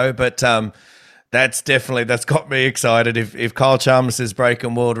KO, but that's got me excited. If Kyle Chalmers is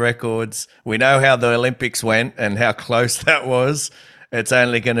breaking world records, we know how the Olympics went and how close that was. It's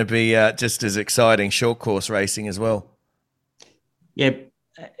only going to be just as exciting short course racing as well. Yeah,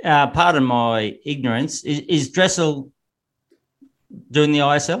 pardon my ignorance. Is Dressel doing the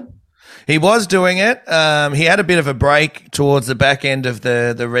ISL? He was doing it. He had a bit of a break towards the back end of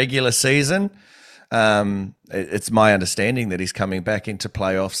the regular season. It's my understanding that he's coming back into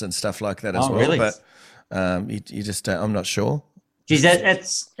playoffs and stuff like that as well. Really? But you just I'm not sure. Geez,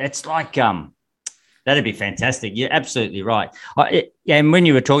 that's like that'd be fantastic. You're absolutely right. And when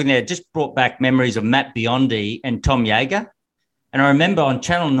you were talking there, it just brought back memories of Matt Biondi and Tom Yeager. And I remember on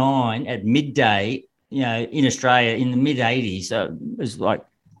Channel 9 at midday, in Australia in the mid-'80s, it was like,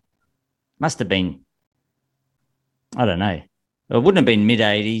 must have been, I don't know. It wouldn't have been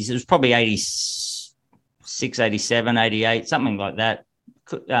mid-'80s. It was probably 86, 87, 88, something like that.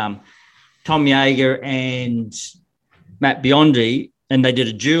 Tom Yeager and Matt Biondi, and they did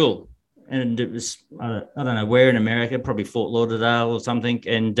a duel. And it was, I don't know where in America, probably Fort Lauderdale or something.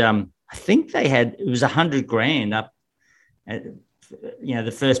 And I think it was $100,000 up at,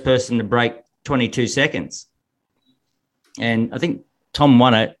 the first person to break 22 seconds. And I think Tom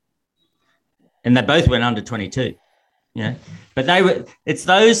won it. And they both went under 22. But it's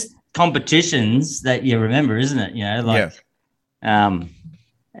those competitions that you remember, isn't it? And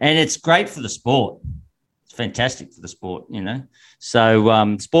it's great for the sport. It's fantastic for the sport,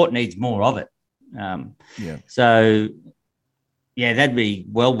 So sport needs more of it. So that'd be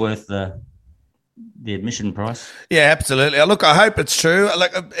well worth the admission price. Yeah, absolutely. Look, I hope it's true.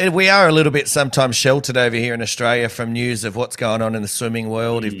 We are a little bit sometimes sheltered over here in Australia from news of what's going on in the swimming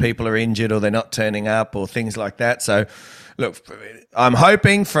world, if people are injured or they're not turning up or things like that. So, look, I'm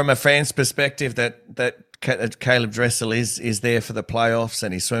hoping from a fan's perspective that Caleb Dressel is there for the playoffs,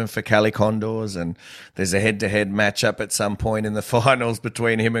 and he's swimming for Cali Condors, and there's a head-to-head matchup at some point in the finals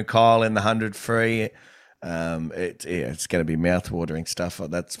between him and Kyle in the 100 free. It's going to be mouth-watering stuff,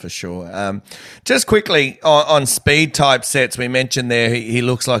 that's for sure. Just quickly on speed type sets, we mentioned there he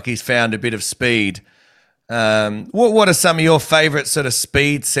looks like he's found a bit of speed. What are some of your favourite sort of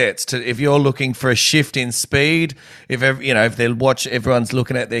speed sets if you're looking for a shift in speed? If they'll watch, everyone's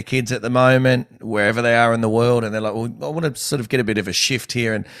looking at their kids at the moment, wherever they are in the world, and they're like, well, I want to sort of get a bit of a shift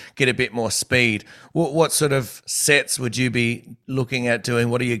here and get a bit more speed. What sort of sets would you be looking at doing?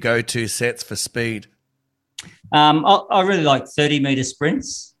 What are your go-to sets for speed? I really like 30-metre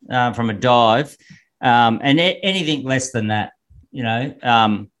sprints from a dive, and anything less than that,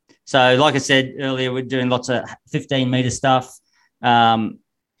 So like I said earlier, we're doing lots of 15-metre stuff. And,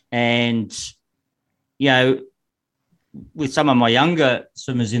 with some of my younger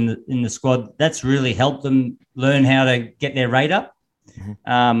swimmers in the squad, that's really helped them learn how to get their rate up.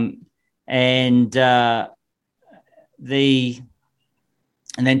 Mm-hmm.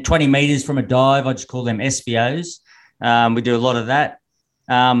 And then 20 metres from a dive, I just call them SVOs. We do a lot of that.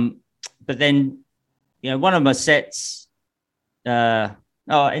 But then, one of my sets, and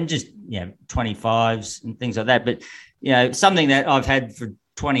just 25s and things like that. But something that I've had for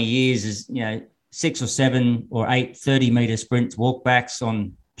 20 years is 6 or 7 or 8 30-metre sprints, walkbacks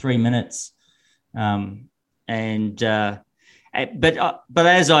on 3 minutes. But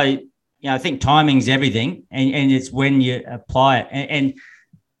as I think timing's everything, and it's when you apply it. And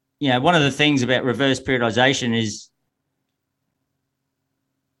one of the things about reverse periodization is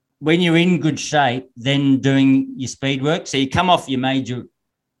when you're in good shape, then doing your speed work. So you come off your major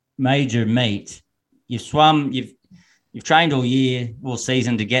meet, you've swum, you've trained all year, all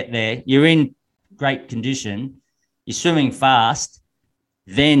season to get there. You're in great condition. You're swimming fast,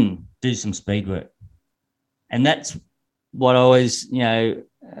 then do some speed work. And that's what I always,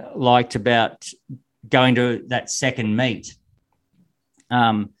 liked about going to that second meet.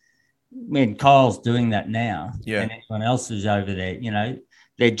 When Kyle's doing that now, and everyone else who's over there,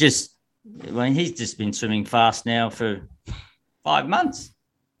 they're just, he's just been swimming fast now for 5 months,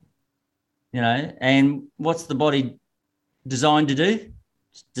 and what's the body designed to do?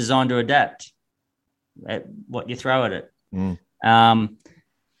 It's designed to adapt at what you throw at it.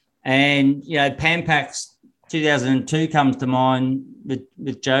 And, Pampak's 2002 comes to mind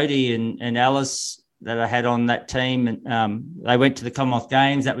with Jody and Alice that I had on that team. And they went to the Commonwealth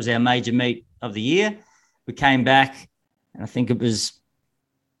Games. That was our major meet of the year. We came back, and I think it was,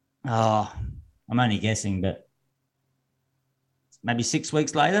 I'm only guessing, but maybe 6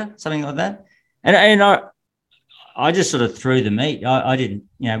 weeks later, something like that. And I just sort of threw the meet. I didn't,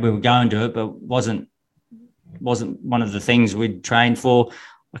 we were going to it, but wasn't one of the things we'd trained for.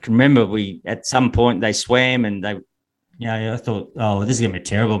 I can remember at some point they swam and they, I thought, oh, this is going to be a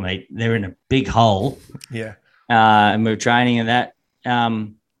terrible meet. They're in a big hole. Yeah. And we were training in that.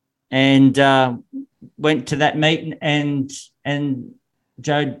 And went to that meet and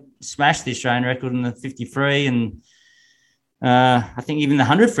Joe smashed the Australian record in the 53 and I think even the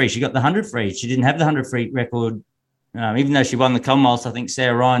 100 free, she got the 100 free. She didn't have the 100 free record. Even though she won the Commonwealth, I think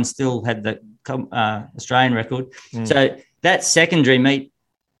Sarah Ryan still had the Australian record. So that secondary meet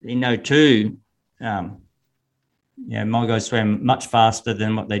in 02, my guys swam much faster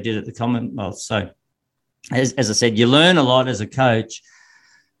than what they did at the Commonwealth. So as I said, you learn a lot as a coach,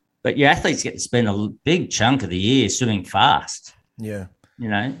 but your athletes get to spend a big chunk of the year swimming fast. Yeah.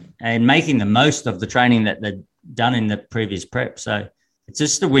 And making the most of the training that they've done in the previous prep. So it's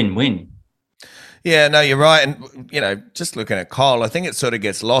just a win-win. Yeah, no, you're right. And, just looking at Kyle, I think it sort of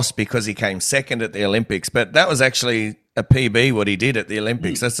gets lost because he came second at the Olympics, but that was actually a PB what he did at the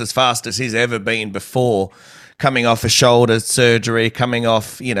Olympics. That's as fast as he's ever been before, coming off a shoulder surgery, coming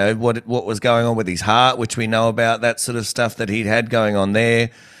off, what was going on with his heart, which we know about, that sort of stuff that he'd had going on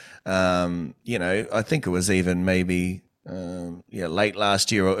there. I think it was even maybe late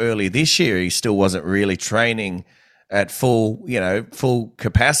last year or early this year, he still wasn't really training at full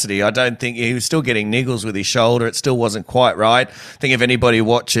capacity. I don't think he was still getting niggles with his shoulder. It still wasn't quite right. I think if anybody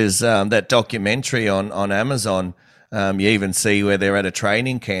watches that documentary on Amazon, you even see where they're at a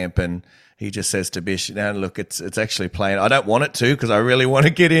training camp and he just says to Bish, look, it's actually playing. I don't want it to because I really want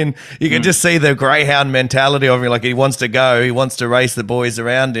to get in. You can just see the greyhound mentality of him. Like he wants to go. He wants to race the boys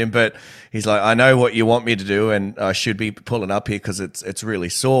around him. But he's like, I know what you want me to do and I should be pulling up here because it's really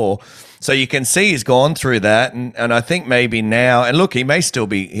sore. So you can see he's gone through that. And I think maybe now, and look, he may still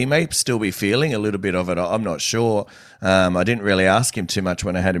be feeling a little bit of it. I'm not sure. I didn't really ask him too much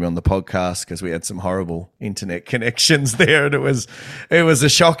when I had him on the podcast because we had some horrible internet connections there, and it was a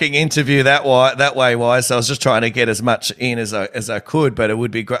shocking interview that way wise. So I was just trying to get as much in as I could, but it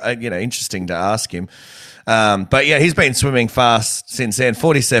would be interesting to ask him. But yeah, he's been swimming fast since then,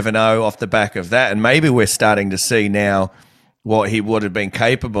 47.0 off the back of that, and maybe we're starting to see now what he would have been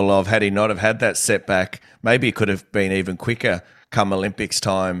capable of had he not have had that setback. Maybe it could have been even quicker come Olympics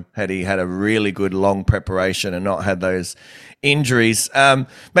time had he had a really good long preparation and not had those injuries.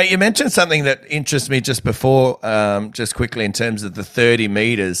 Mate, you mentioned something that interests me just before, just quickly in terms of the 30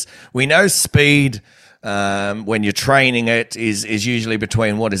 meters. We know speed when you're training it is usually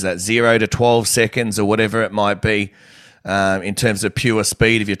between, 0 to 12 seconds or whatever it might be. In terms of pure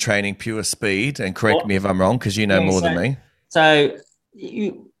speed, if you're training pure speed, and correct me if I'm wrong because you know more than me. So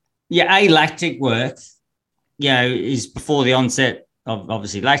your alactic work, is before the onset of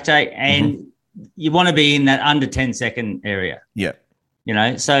obviously lactate, and you want to be in that under 10 second area. Yeah.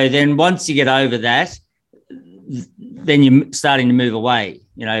 So then once you get over that, then you're starting to move away,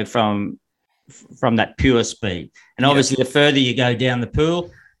 from that pure speed. And obviously the further you go down the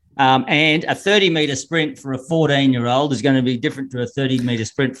pool, and a 30-meter sprint for a 14-year-old is going to be different to a 30-meter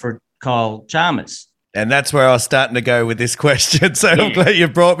sprint for Kyle Chalmers. And that's where I was starting to go with this question. So I'm glad you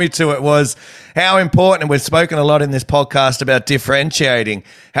brought me to it, was how important, and we've spoken a lot in this podcast about differentiating,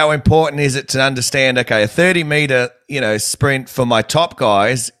 how important is it to understand, okay, a 30-meter, sprint for my top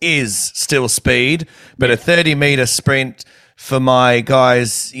guys is still speed, but a 30-meter sprint for my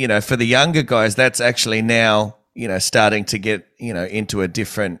guys, for the younger guys, that's actually now, starting to get, into a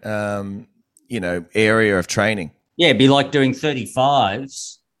different, area of training. Yeah, it'd be like doing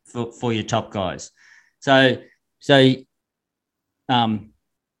 35s for your top guys. So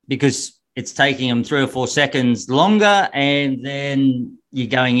because it's taking them 3 or 4 seconds longer, and then you're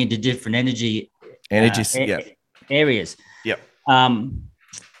going into different areas. Yep.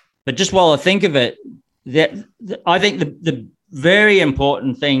 But just while I think of it, I think the very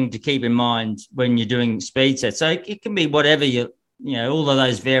important thing to keep in mind when you're doing speed sets, so it can be whatever all of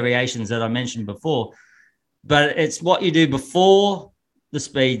those variations that I mentioned before, but it's what you do before the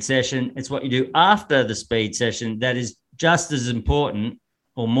speed session. It's what you do after the speed session that is just as important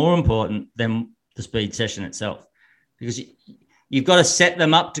or more important than the speed session itself, because you've got to set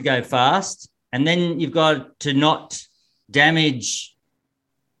them up to go fast, and then you've got to not damage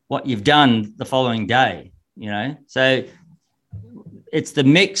what you've done the following day, So it's the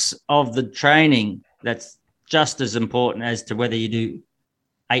mix of the training that's just as important as to whether you do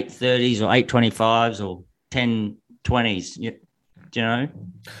 8:30s or 8:25s or 10:20s, Mate,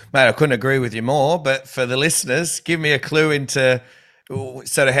 I couldn't agree with you more, but for the listeners, give me a clue into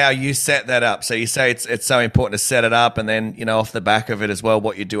sort of how you set that up. So you say it's so important to set it up, and then, off the back of it as well,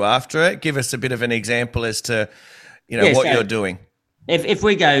 what you do after it. Give us a bit of an example as to, what you're doing. If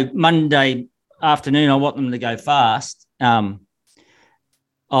we go Monday afternoon, I want them to go fast. I'll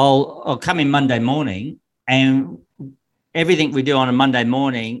come in Monday morning, and everything we do on a Monday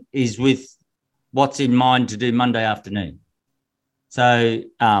morning is with what's in mind to do Monday afternoon. So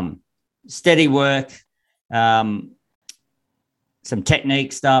steady work, some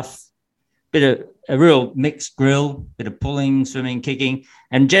technique stuff, bit of a real mixed grill, bit of pulling, swimming, kicking.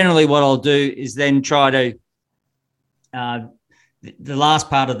 And generally what I'll do is then try to, the last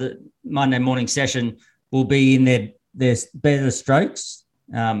part of the Monday morning session will be in their better strokes,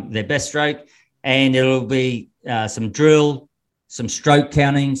 their best stroke, and it'll be some drill, some stroke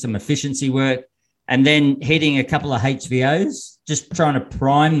counting, some efficiency work, and then hitting a couple of HVOs, just trying to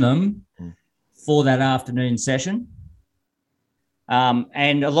prime them for that afternoon session.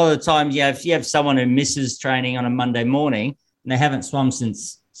 And a lot of the time, if you have someone who misses training on a Monday morning and they haven't swum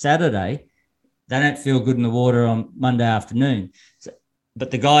since Saturday, they don't feel good in the water on Monday afternoon.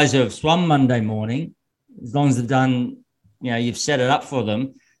 But the guys who have swum Monday morning, as long as they've done, you've set it up for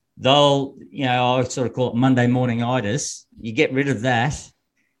them, they'll, I sort of call it Monday morning-itis. You get rid of that,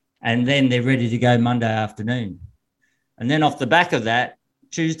 and then they're ready to go Monday afternoon. And then off the back of that,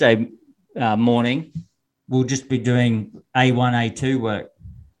 Tuesday morning, we'll just be doing A1, A2 work.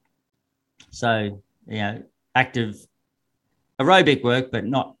 So, active aerobic work, but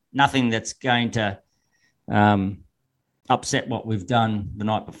nothing that's going to upset what we've done the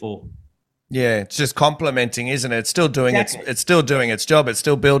night before. Yeah, it's just complementing, isn't it? It's still doing it's still doing its job. It's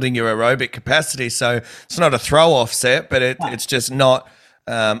still building your aerobic capacity. So it's not a throw-off set, but it's just not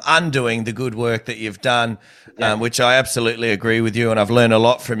undoing the good work that you've done, which I absolutely agree with you, and I've learned a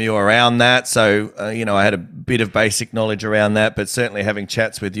lot from you around that. So, I had a bit of basic knowledge around that, but certainly having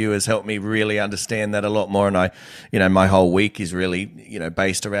chats with you has helped me really understand that a lot more. And I, my whole week is really,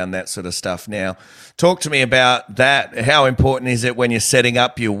 based around that sort of stuff now. Talk to me about that. How important is it when you're setting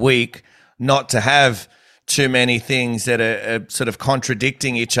up your week not to have too many things that are sort of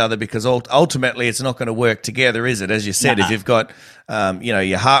contradicting each other, because ultimately it's not going to work together, is it? As you said, if you've got,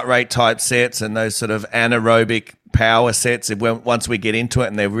 your heart rate type sets and those sort of anaerobic power sets, once we get into it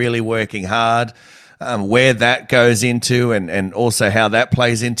and they're really working hard, where that goes into and also how that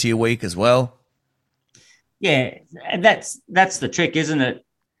plays into your week as well. Yeah, and that's the trick, isn't it?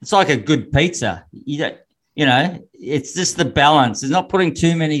 It's like a good pizza. It's just the balance. It's not putting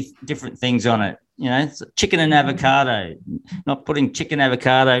too many different things on it. It's chicken and avocado, not putting chicken,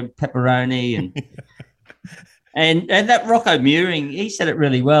 avocado, pepperoni, and and that Rocco Muring, he said it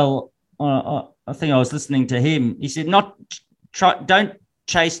really well. I think I was listening to him. He said, don't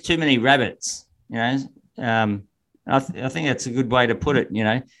chase too many rabbits. I think that's a good way to put it.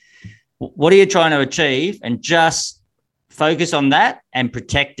 What are you trying to achieve, and just focus on that and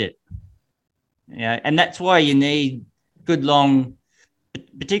protect it. And that's why you need good long,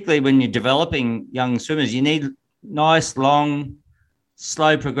 particularly when you're developing young swimmers, you need nice, long,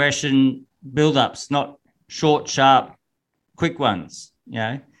 slow progression build-ups, not short, sharp, quick ones,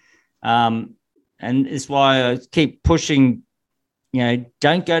 and it's why I keep pushing,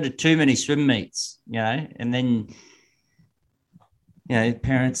 don't go to too many swim meets, and then,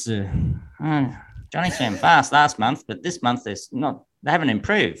 parents are, Johnny swam fast last month, but this month they haven't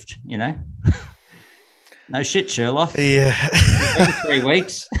improved, No shit, Sherlock. Yeah. 3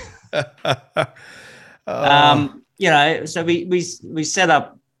 weeks. so we set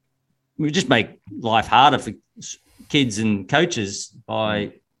up, we just make life harder for kids and coaches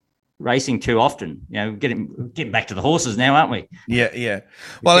by racing too often. Getting back to the horses now, aren't we? Yeah.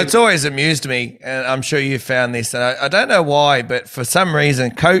 Well, it's always amused me, and I'm sure you found this, and I don't know why, but for some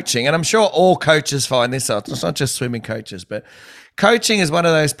reason coaching, and I'm sure all coaches find this out, it's not just swimming coaches, but coaching is one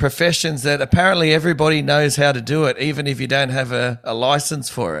of those professions that apparently everybody knows how to do it, even if you don't have a license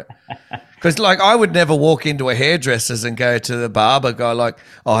for it. Because, I would never walk into a hairdresser's and go to the barber guy like,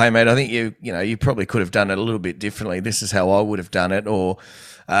 oh, hey, mate, I think you probably could have done it a little bit differently. This is how I would have done it. Or,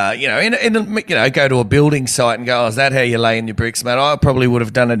 go to a building site and go, oh, is that how you lay in your bricks, mate? I probably would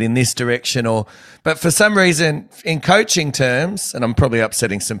have done it in this direction. But for some reason, in coaching terms, and I'm probably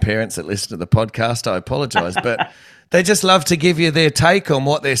upsetting some parents that listen to the podcast, I apologise, but they just love to give you their take on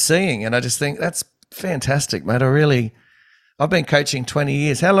what they're seeing. And I just think that's fantastic, mate. I've been coaching 20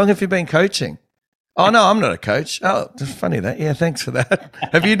 years. How long have you been coaching? Oh, no, I'm not a coach. Oh, it's funny that. Yeah, thanks for that.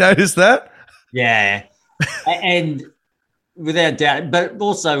 Have you noticed that? Yeah. And without doubt, but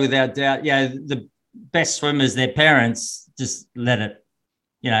also without doubt, the best swimmers, their parents just let it,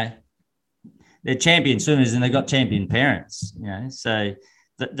 they're champion swimmers and they've got champion parents, so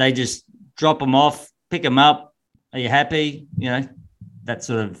they just drop them off, pick them up. Are you happy? That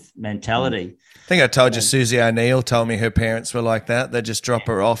sort of mentality. I think I told you Susie O'Neill told me her parents were like that. They'd just drop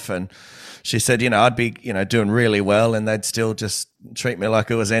her off, and she said, I'd be, doing really well, and they'd still just treat me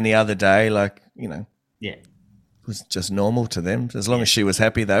like it was any other day, Yeah. It was just normal to them. As long as she was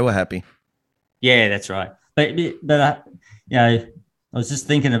happy, they were happy. Yeah, that's right. But I was just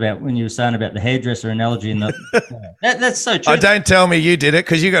thinking about when you were saying about the hairdresser analogy, and that's so true. Don't tell me you did it,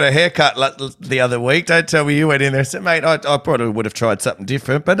 because you got a haircut the other week. Don't tell me you went in there and said, mate, I probably would have tried something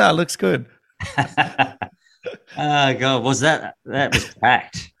different, but no, it looks good. Oh God, that was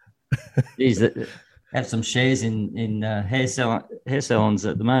packed. Jeez, have some shares in hair salons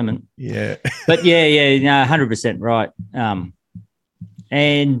at the moment. Yeah, but 100% right.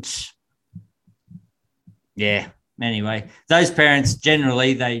 And yeah. Anyway, those parents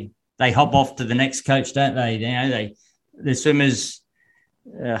generally they hop off to the next coach, don't they? The swimmers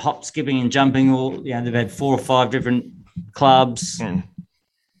hop, skipping, and jumping. They've had 4 or 5 different clubs. And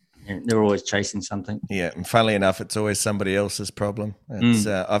they're always chasing something. Yeah, and funnily enough, it's always somebody else's problem.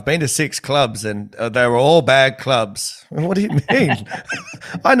 I've been to 6 clubs, and they were all bad clubs. What do you mean?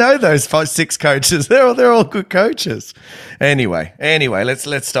 I know those 6 coaches. They're all good coaches. Anyway,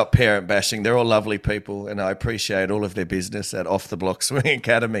 let's stop parent bashing. They're all lovely people, and I appreciate all of their business at Off the Block Swimming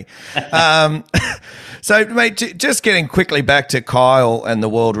Academy. So, mate, just getting quickly back to Kyle and the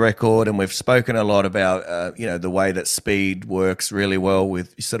world record, and we've spoken a lot about the way that speed works really well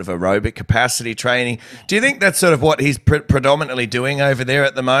with sort of aerobic capacity training. Do you think that's sort of what he's predominantly doing over there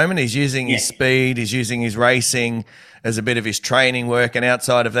at the moment? He's using his speed, he's using his racing as a bit of his training work, and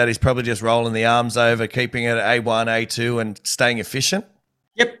outside of that, he's probably just rolling the arms over, keeping it at A1, A2, and staying efficient?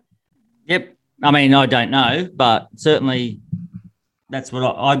 Yep. I mean, I don't know, but certainly that's what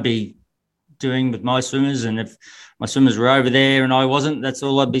I'd be doing with my swimmers, and if my swimmers were over there and I wasn't, that's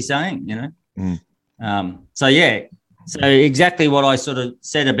all I'd be saying, So exactly what I sort of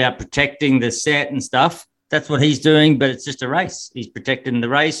said about protecting the set and stuff, that's what he's doing, but it's just a race. He's protecting the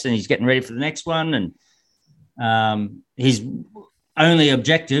race and he's getting ready for the next one. And his only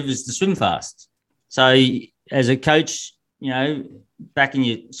objective is to swim fast. So as a coach, back in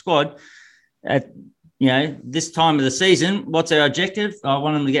your squad, at this time of the season, what's our objective? I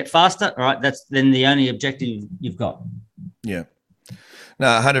want them to get faster. All right, that's then the only objective you've got. Yeah. No,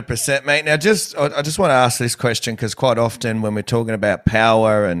 100%, mate. Now, I just want to ask this question, because quite often when we're talking about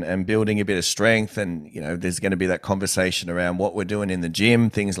power and building a bit of strength, and, there's going to be that conversation around what we're doing in the gym,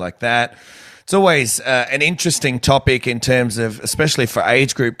 things like that. It's always an interesting topic in terms of, especially for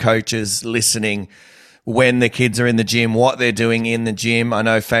age group coaches listening, when the kids are in the gym, what they're doing in the gym. I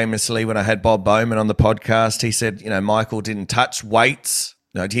know famously when I had Bob Bowman on the podcast, he said, Michael didn't touch weights.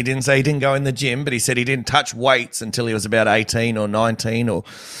 No, he didn't say he didn't go in the gym, but he said he didn't touch weights until he was about 18 or 19 or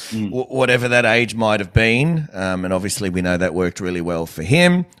whatever that age might have been. And obviously we know that worked really well for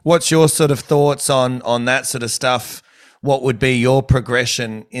him. What's your sort of thoughts on that sort of stuff? What would be your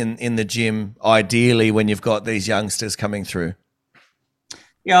progression in the gym, ideally, when you've got these youngsters coming through?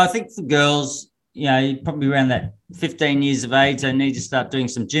 Yeah, I think for girls, probably around that 15 years of age, they need to start doing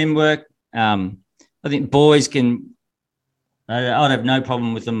some gym work. I think boys can... I'd have no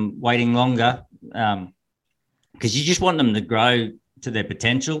problem with them waiting longer, because you just want them to grow to their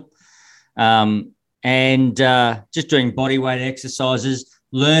potential, and just doing body weight exercises,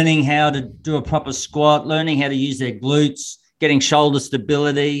 learning how to do a proper squat, learning how to use their glutes, getting shoulder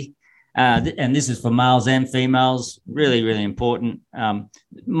stability, and this is for males and females, really, really important.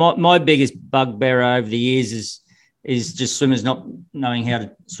 My biggest bugbear over the years is just swimmers not knowing how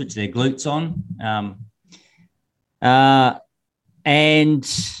to switch their glutes on. And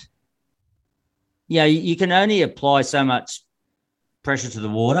you can only apply so much pressure to the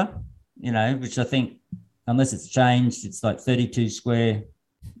water, which I think, unless it's changed, it's like 32 square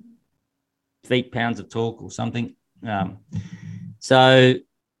feet, pounds of torque or something. So,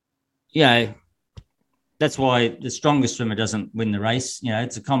 that's why the strongest swimmer doesn't win the race.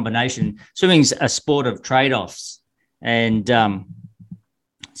 It's a combination. Swimming's a sport of trade-offs. And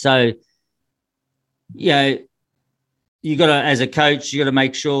so, you got to, as a coach, you got to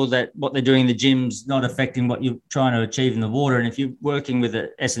make sure that what they're doing in the gym's not affecting what you're trying to achieve in the water. And if you're working with an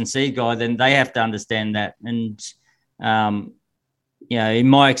S&C guy, then they have to understand that. And, in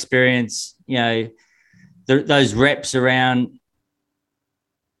my experience, those reps around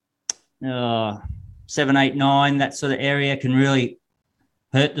 7, 8, 9, that sort of area can really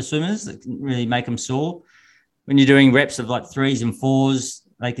hurt the swimmers. It can really make them sore. When you're doing reps of like 3s and 4s,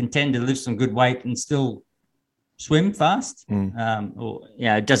 they can tend to lift some good weight and still swim fast.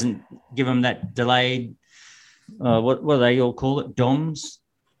 It doesn't give them that delayed, what do they all call it? DOMS.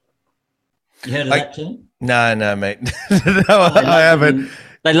 You heard of that too? No, mate. No, I haven't.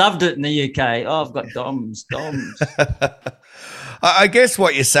 They loved it in the UK. Oh, I've got DOMS. I guess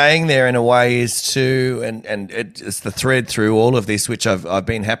what you're saying there in a way is to, and it's the thread through all of this, which I've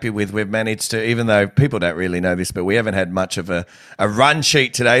been happy with. We've managed to, even though people don't really know this, but we haven't had much of a run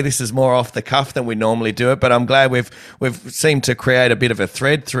sheet today. This is more off the cuff than we normally do it, but I'm glad we've seemed to create a bit of a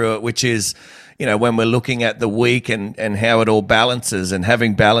thread through it, which is, when we're looking at the week and how it all balances and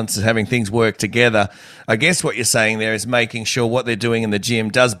having balances, having things work together. I guess what you're saying there is making sure what they're doing in the gym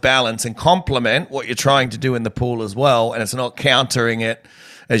does balance and complement what you're trying to do in the pool as well. And it's not countering it,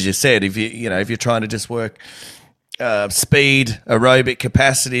 as you said, if you're trying to just work speed, aerobic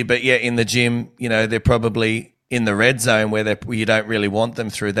capacity, but in the gym, they're probably in the red zone where you don't really want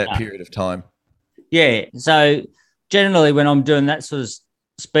them through that period of time. Yeah. So generally when I'm doing that sort of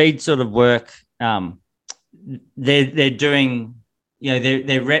speed sort of work, they're doing,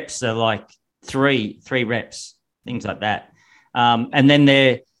 their reps are like three reps, things like that. And then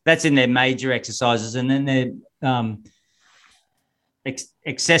that's in their major exercises. And then their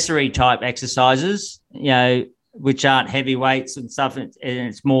accessory type exercises, which aren't heavy weights and stuff. And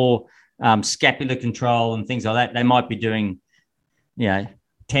it's more scapular control and things like that. They might be doing, 10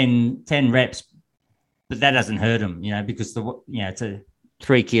 reps, but that doesn't hurt them, because it's a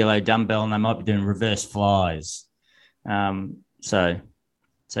 3 kilo dumbbell and they might be doing reverse flies. So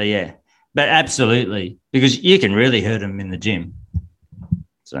yeah, but absolutely, because you can really hurt them in the gym.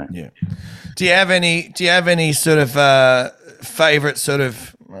 So, yeah. Do you have any sort of favorite sort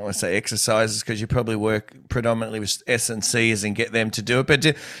of, I want to say exercises, because you probably work predominantly with S&Cs and get them to do it. But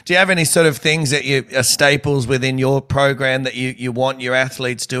do you have any sort of things that are staples within your program that you want your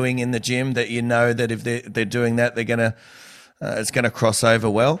athletes doing in the gym that that if they're doing that, they're going to, it's going to cross over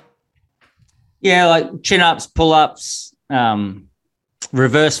well? Yeah, like chin-ups, pull-ups,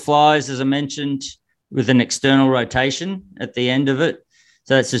 reverse flies, as I mentioned, with an external rotation at the end of it.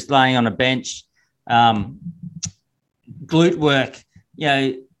 So that's just laying on a bench. Glute work,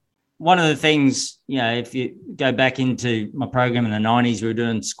 one of the things, if you go back into my program in the 90s, we were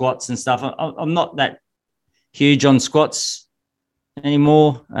doing squats and stuff. I'm not that huge on squats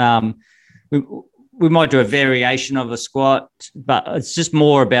anymore. We might do a variation of a squat, but it's just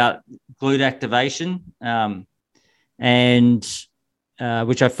more about glute activation, and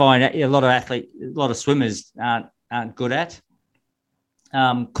which I find a lot of swimmers aren't good at.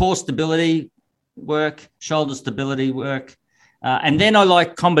 Core stability work, shoulder stability work, and then I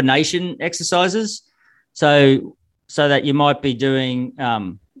like combination exercises. So that you might be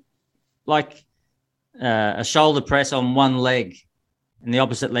doing like a shoulder press on one leg and the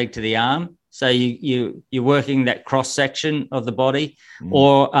opposite leg to the arm. So you're working that cross section of the body,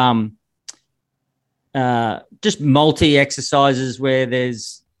 or just multi exercises where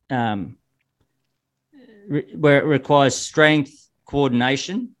there's where it requires strength,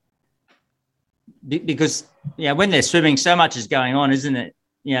 coordination. Because when they're swimming, so much is going on, isn't it?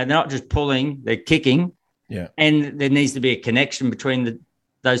 They're not just pulling; they're kicking. Yeah, and there needs to be a connection between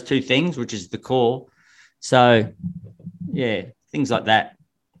those two things, which is the core. So, things like that.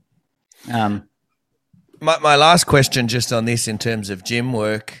 My last question just on this in terms of gym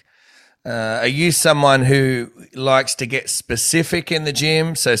work, are you someone who likes to get specific in the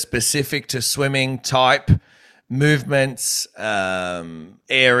gym, so specific to swimming type movements,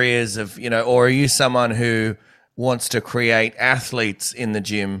 areas of, or are you someone who wants to create athletes in the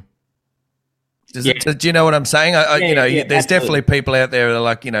gym Do you know what I'm saying? There's absolutely. definitely people out there that are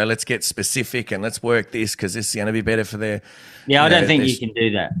like, let's get specific and let's work this because this is going to be better for their. Yeah, I don't think you can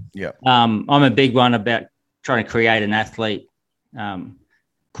do that. Yeah. I'm a big one about trying to create an athlete,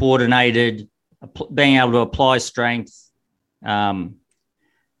 coordinated, being able to apply strength. I'm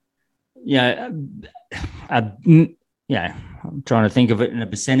trying to think of it in a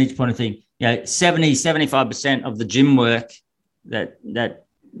percentage point of thing. 75% of the gym work that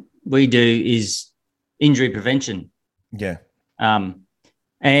we do is injury prevention. Yeah.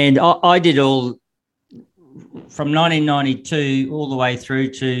 And I did all from 1992 all the way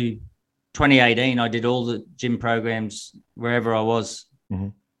through to 2018. I did all the gym programs wherever I was. Mm-hmm.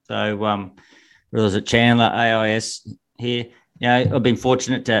 So whether I was at Chandler, AIS here, I've been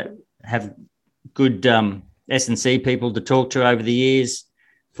fortunate to have good S&C people to talk to over the years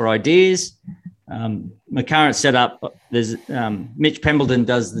for ideas. My current setup, there's Mitch Pembleton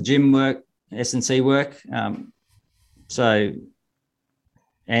does the gym work, S&C work. So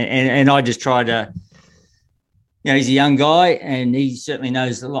I just try to, he's a young guy and he certainly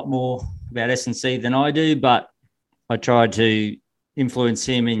knows a lot more about S&C than I do, but I try to influence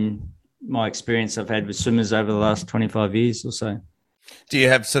him in my experience I've had with swimmers over the last 25 years or so. Do you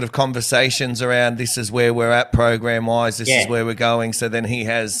have sort of conversations around this is where we're at program-wise, this is where we're going, so then he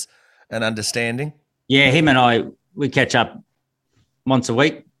has an understanding? Yeah, him and I, we catch up once a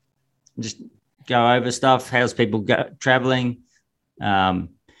week, just go over stuff, how's people traveling, and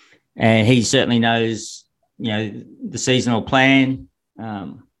he certainly knows, the seasonal plan,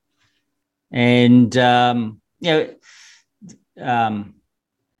 but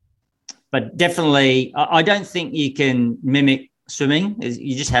definitely I don't think you can mimic swimming.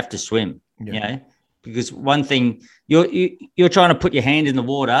 You just have to swim, because one thing you're trying to put your hand in the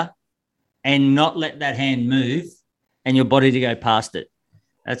water and not let that hand move and your body to go past it.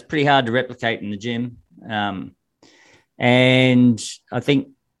 That's pretty hard to replicate in the gym. And I think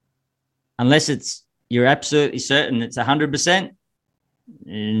unless you're absolutely certain it's 100%,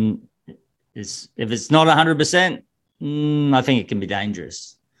 and if it's not 100%, I think it can be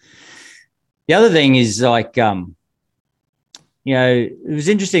dangerous. The other thing is like, it was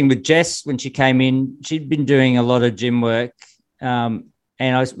interesting with Jess when she came in. She'd been doing a lot of gym work, and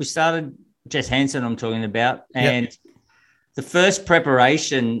we started Jess Hansen. I'm talking about, and the first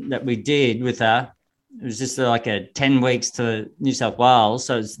preparation that we did with her, it was just like a 10 weeks to New South Wales.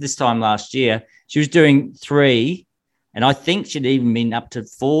 So it's this time last year. She was doing 3, and I think she'd even been up to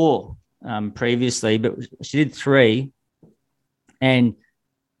 4 previously, but she did 3, and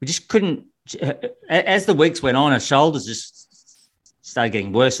we just couldn't. As the weeks went on, her shoulders just started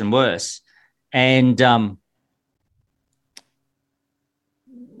getting worse and worse. And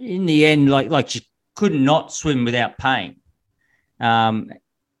in the end, like she could not swim without pain.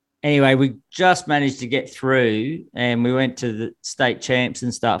 Anyway, we just managed to get through and we went to the state champs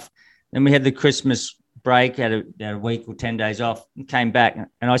and stuff. Then we had the Christmas break, had a week or 10 days off, and came back.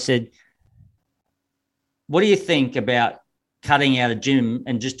 And I said, what do you think about cutting out a gym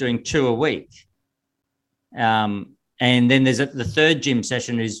and just doing 2 a week? And then there's the third gym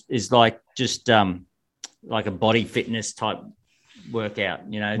session is like just like a body fitness type workout.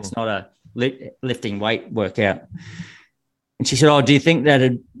 It's not a lifting weight workout. And she said, "Oh, do you think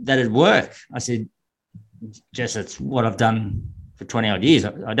that'd work?" I said, "Jess, it's what I've done for 20 odd years.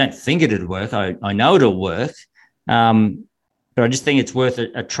 I don't think it'd work. I know it'll work, but I just think it's worth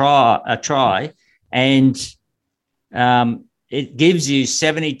a try. And it gives you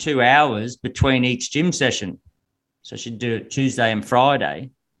 72 hours between each gym session. So she'd do it Tuesday and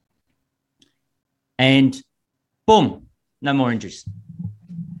Friday. And boom, no more injuries.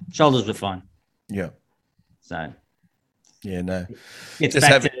 Shoulders were fine." Yeah. So. Yeah, no. It's just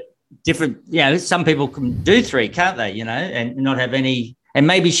back to different, some people can do 3, can't they, and not have any. And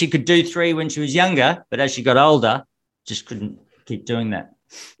maybe she could do 3 when she was younger, but as she got older, just couldn't keep doing that.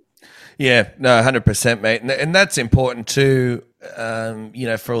 Yeah, no, 100%, mate. And that's important too,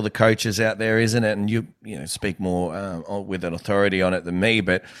 for all the coaches out there, isn't it? And you speak more with an authority on it than me,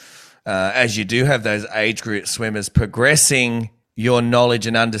 but as you do have those age group swimmers, progressing your knowledge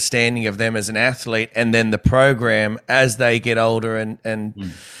and understanding of them as an athlete, and then the program as they get older and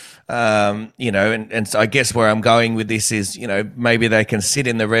so I guess where I'm going with this is, maybe they can sit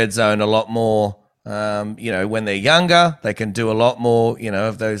in the red zone a lot more. When they're younger, they can do a lot more,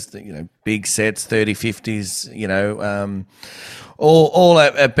 of those, big sets, 30, 50s, all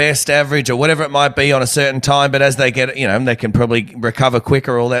at best average or whatever it might be on a certain time. But as they get, they can probably recover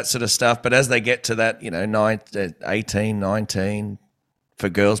quicker, all that sort of stuff. But as they get to that, 18, 19, for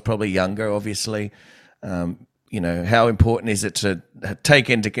girls probably younger, obviously, how important is it to take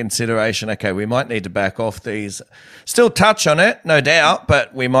into consideration, okay, we might need to back off these, still touch on it, no doubt,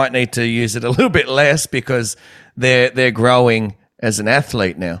 but we might need to use it a little bit less because they're growing as an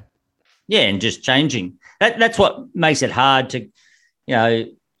athlete now. Yeah, and just changing. That's what makes it hard to,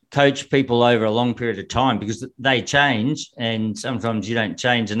 coach people over a long period of time, because they change and sometimes you don't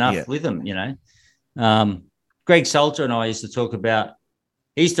change enough with them, Greg Salter and I used to talk about,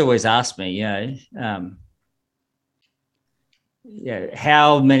 he used to always ask me,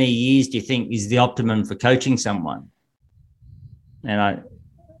 how many years do you think is the optimum for coaching someone? And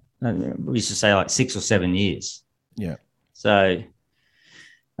we used to say like 6 or 7 years. Yeah. So,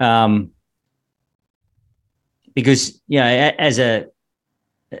 because, as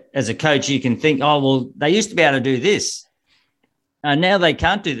a coach, you can think, oh, well, they used to be able to do this. Now they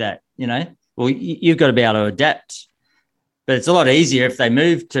can't do that, Well, you've got to be able to adapt. But it's a lot easier if they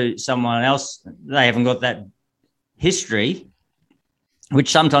move to someone else. They haven't got that history,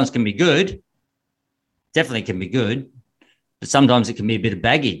 which sometimes can be good, definitely can be good, but sometimes it can be a bit of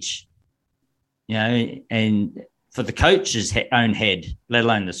baggage, and for the coach's own head, let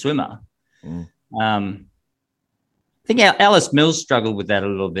alone the swimmer. I think Alice Mills struggled with that a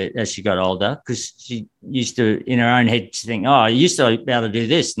little bit as she got older, because she used to, in her own head, think, oh, I used to be able to do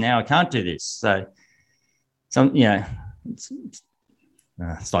this. Now I can't do this. So,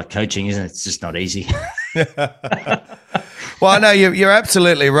 it's like coaching, isn't it? It's just not easy. Well, no, you're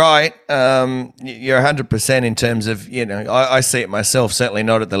absolutely right. You're 100% in terms of, I see it myself, certainly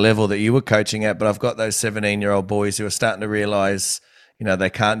not at the level that you were coaching at, but I've got those 17-year-old boys who are starting to realise, they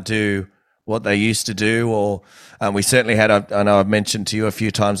can't do what they used to do. Or we certainly had, I know I've mentioned to you a few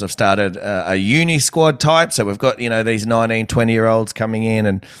times, I've started a uni squad type. So we've got, these 19, 20-year-olds coming in,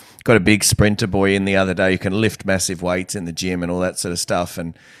 and got a big sprinter boy in the other day who can lift massive weights in the gym and all that sort of stuff.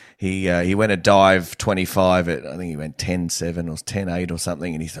 And he went a dive 25 at, I think he went 10.7 or 10.8 or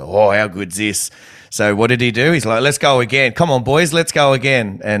something. And he thought, oh, how good's this? So what did he do? He's like, let's go again. Come on, boys, let's go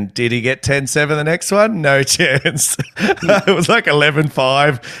again. And did he get 10.7 the next one? No chance. It was like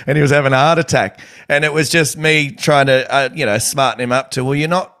 11.5 and he was having a heart attack. And it was just me trying to, smarten him up to, well, you're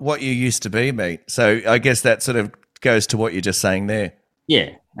not what you used to be, mate. So I guess that sort of goes to what you're just saying there.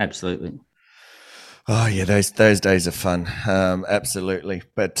 Yeah, absolutely. Oh yeah, those days are fun, absolutely.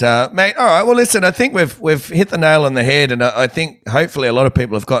 But mate, all right. Well, listen, I think we've hit the nail on the head, and I think hopefully a lot of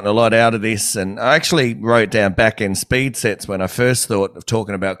people have gotten a lot out of this. And I actually wrote down back end speed sets when I first thought of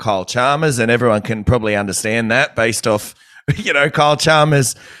talking about Kyle Chalmers, and everyone can probably understand that based off, Kyle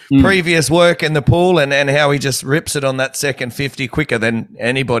Chalmers' previous work in the pool and how he just rips it on that second 50 quicker than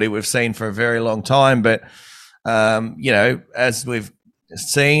anybody we've seen for a very long time. But as we've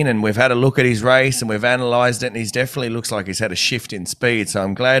seen and we've had a look at his race and we've analysed it, and he's definitely looks like he's had a shift in speed. So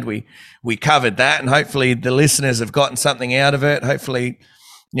I'm glad we covered that, and hopefully the listeners have gotten something out of it. Hopefully,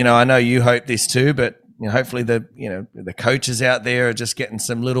 I know you hope this too, but hopefully the coaches out there are just getting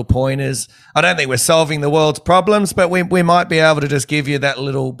some little pointers. I don't think we're solving the world's problems, but we might be able to just give you that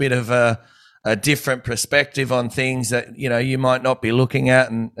little bit of a different perspective on things that you might not be looking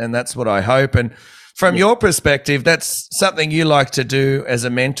at, and that's what I hope. And from your perspective, that's something you like to do as a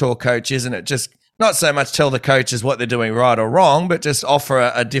mentor coach, isn't it? Just not so much tell the coaches what they're doing right or wrong, but just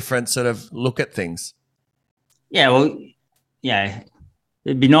offer a different sort of look at things. Yeah, well,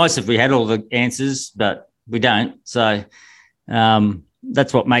 it'd be nice if we had all the answers, but we don't. So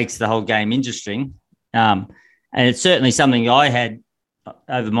that's what makes the whole game interesting. And it's certainly something I had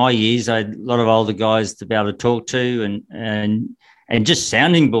over my years. I had a lot of older guys to be able to talk to, and just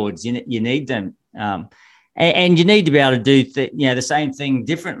sounding boards. You need them. And you need to be able to do the same thing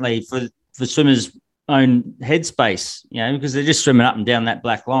differently for swimmers' own headspace, because they're just swimming up and down that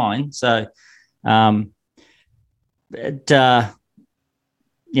black line. So,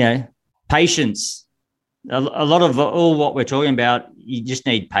 patience. A lot of all what we're talking about, you just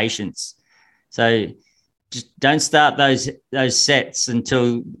need patience. So just don't start those sets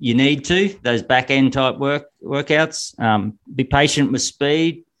until you need to, those back end type workouts. Be patient with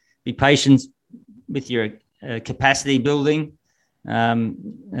speed, be patient with your capacity building, and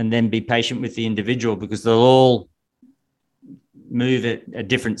then be patient with the individual, because they'll all move at a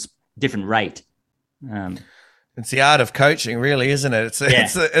different rate. It's the art of coaching, really, isn't it?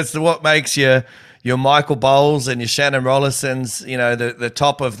 It's what makes your Michael Bowles and your Shannon Rollisons, the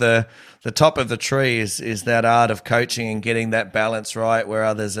top of the tree is that art of coaching and getting that balance right, where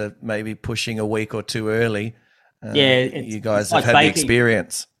others are maybe pushing a week or two early. You guys have had the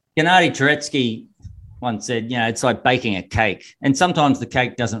experience. Gennady Turetsky once said, it's like baking a cake, and sometimes the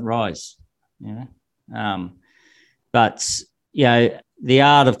cake doesn't rise, but the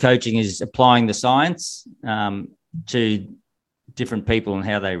art of coaching is applying the science to different people and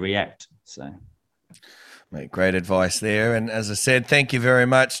how they react. So. Mate, great advice there. And as I said, thank you very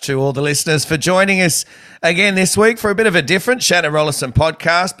much to all the listeners for joining us again this week for a bit of a different Shannon Rollison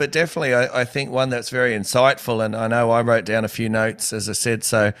podcast, but definitely I think one that's very insightful. And I know I wrote down a few notes, as I said,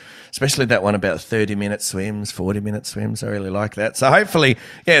 so especially that one about 30-minute swims, 40-minute swims. I really like that. So hopefully,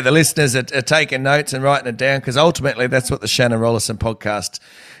 the listeners are taking notes and writing it down, because ultimately that's what the Shannon Rollison podcast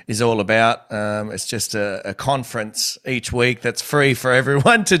is all about. It's just a conference each week that's free for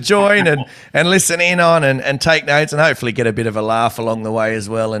everyone to join and listen in on and take notes, and hopefully get a bit of a laugh along the way as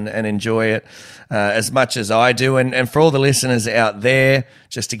well, and enjoy it as much as I do. And for all the listeners out there,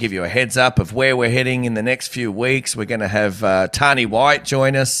 just to give you a heads up of where we're heading in the next few weeks, we're going to have Tani White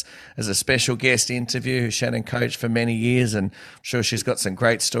join us as a special guest interview, who Shannon coached for many years, and I'm sure she's got some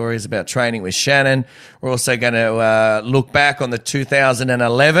great stories about training with Shannon. We're also going to look back on the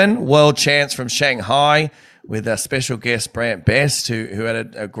 2011 World Champs from Shanghai with our special guest Brant Best, who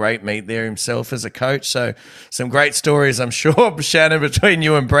had a great meet there himself as a coach. So some great stories, I'm sure, Shannon, between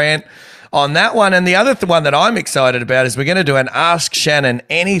you and Brant on that one. And the other one that I'm excited about is we're going to do an Ask Shannon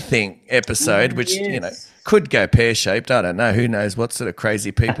Anything episode, which, could go pear-shaped. I don't know. Who knows what sort of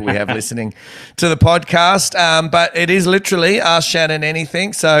crazy people we have listening to the podcast. But it is literally Ask Shannon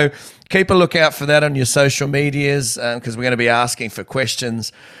Anything. So keep a lookout for that on your social medias, because we're going to be asking for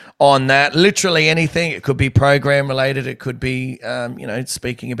questions on that. Literally anything. It could be program related. It could be,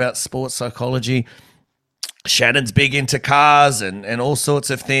 speaking about sports psychology. Shannon's big into cars and all sorts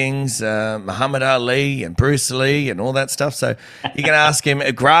of things, Muhammad Ali and Bruce Lee and all that stuff. So you can ask him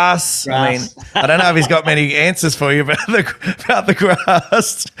grass. I mean, I don't know if he's got many answers for you about the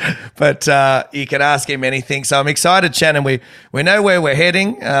grass, but you can ask him anything. So I'm excited, Shannon. We know where we're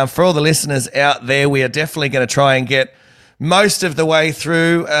heading. For all the listeners out there, we are definitely going to try and get most of the way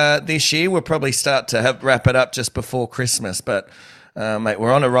through this year. We'll probably start to wrap it up just before Christmas, but mate,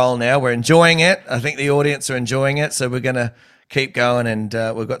 we're on a roll now. We're enjoying it. I think the audience are enjoying it, so we're going to keep going, and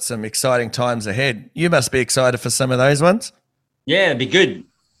we've got some exciting times ahead. You must be excited for some of those ones. Yeah, it'd be good.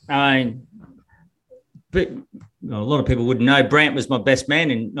 But a lot of people wouldn't know, Brant was my best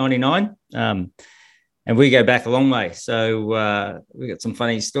man in 99, and we go back a long way. So we got some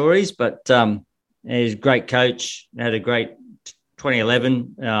funny stories, but he's a great coach, had a great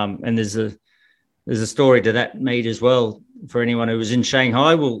 2011, and there's a story to that meet as well. For anyone who was in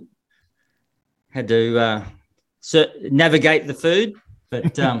Shanghai, we'll had to navigate the food,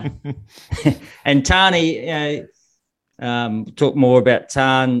 but and Tani, talk more about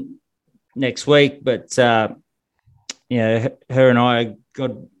Tan next week. But her and I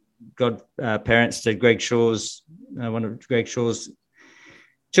are parents to Greg Shaw's, one of Greg Shaw's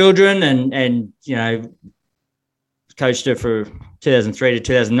children, and coached her for 2003 to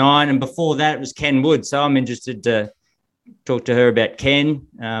 2009, and before that it was Ken Wood. So I'm interested to talk to her about Ken,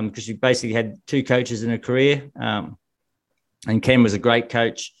 because she basically had two coaches in her career, and Ken was a great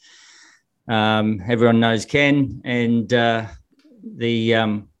coach. Everyone knows Ken, and she'll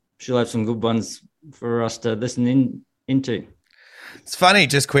have some good ones for us to listen into. It's funny,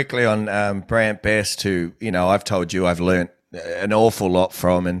 just quickly on Brant Best, who I've told you I've learnt an awful lot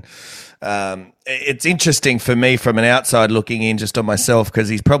from, and it's interesting for me from an outside looking in just on myself, because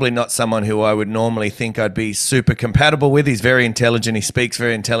he's probably not someone who I would normally think I'd be super compatible with. He's very intelligent. He speaks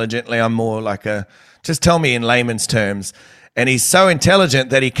very intelligently. I'm more like just tell me in layman's terms. And he's so intelligent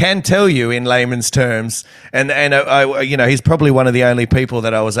that he can tell you in layman's terms. And he's probably one of the only people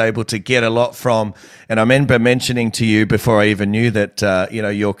that I was able to get a lot from. And I remember mentioning to you before I even knew that,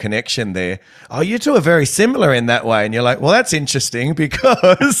 your connection there. Oh, you two are very similar in that way. And you're like, well, that's interesting,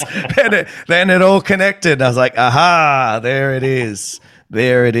 because then it all connected. And I was like, aha, there it is.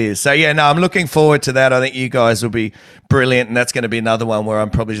 There it is. So, I'm looking forward to that. I think you guys will be brilliant. And that's going to be another one where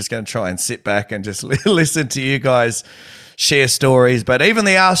I'm probably just going to try and sit back and just listen to you guys share stories. But even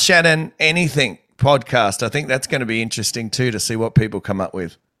the Ask Shannon Anything podcast, I think that's going to be interesting too, to see what people come up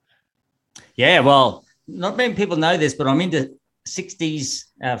with. Yeah, well, not many people know this, but I'm into 60s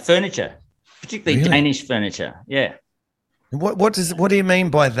furniture, particularly really? Danish furniture. Yeah. What do you mean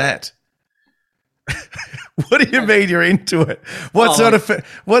by that? What do you mean you're into it? What sort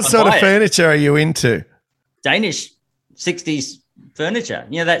of furniture are you into? Danish 60s furniture.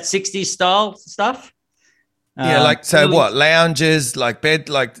 That 60s style stuff. What, lounges, like bed,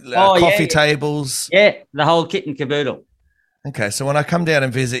 coffee tables? Yeah, the whole kit and caboodle. Okay, so when I come down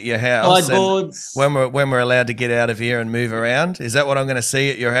and visit your house, when we're allowed to get out of here and move around, is that what I'm going to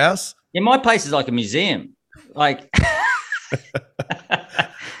see at your house? Yeah, my place is like a museum. Like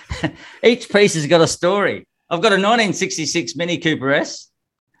each piece has got a story. I've got a 1966 Mini Cooper S.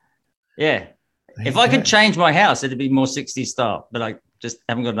 Yeah. If I could change my house, it'd be more 60s style, but I just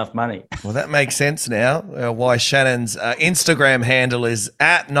haven't got enough money. Well, that makes sense now. Why Shannon's Instagram handle is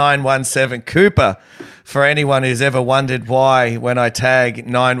 @917Cooper. For anyone who's ever wondered why, when I tag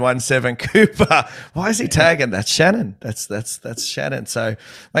 917 Cooper, why is he tagging? That's Shannon. That's Shannon. So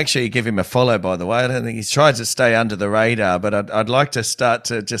make sure you give him a follow. By the way, I don't think he's trying to stay under the radar, but I'd like to start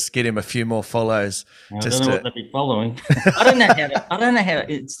to just get him a few more follows. I don't know what they'll be following. I don't know how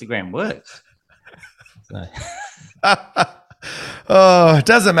Instagram works. So. Oh, it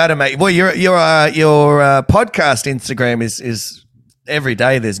doesn't matter, mate. Well, your podcast Instagram is every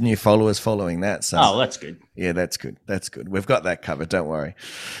day. There's new followers following that. So that's good. Yeah, that's good. That's good. We've got that covered. Don't worry.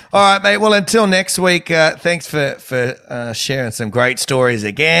 All right, mate. Well, until next week, thanks for sharing some great stories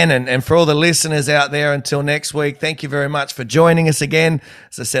again, and for all the listeners out there. Until next week, thank you very much for joining us again.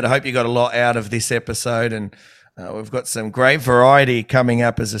 As I said, I hope you got a lot out of this episode, and we've got some great variety coming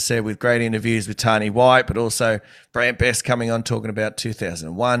up, as I said, with great interviews with Tani White, but also Brant Best coming on talking about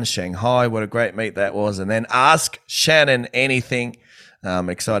 2001 Shanghai. What a great meet that was. And then Ask Shannon Anything. I'm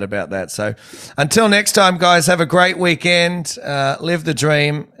excited about that. So until next time, guys, have a great weekend. Live the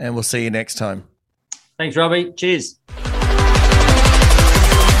dream, and we'll see you next time. Thanks, Robbie. Cheers.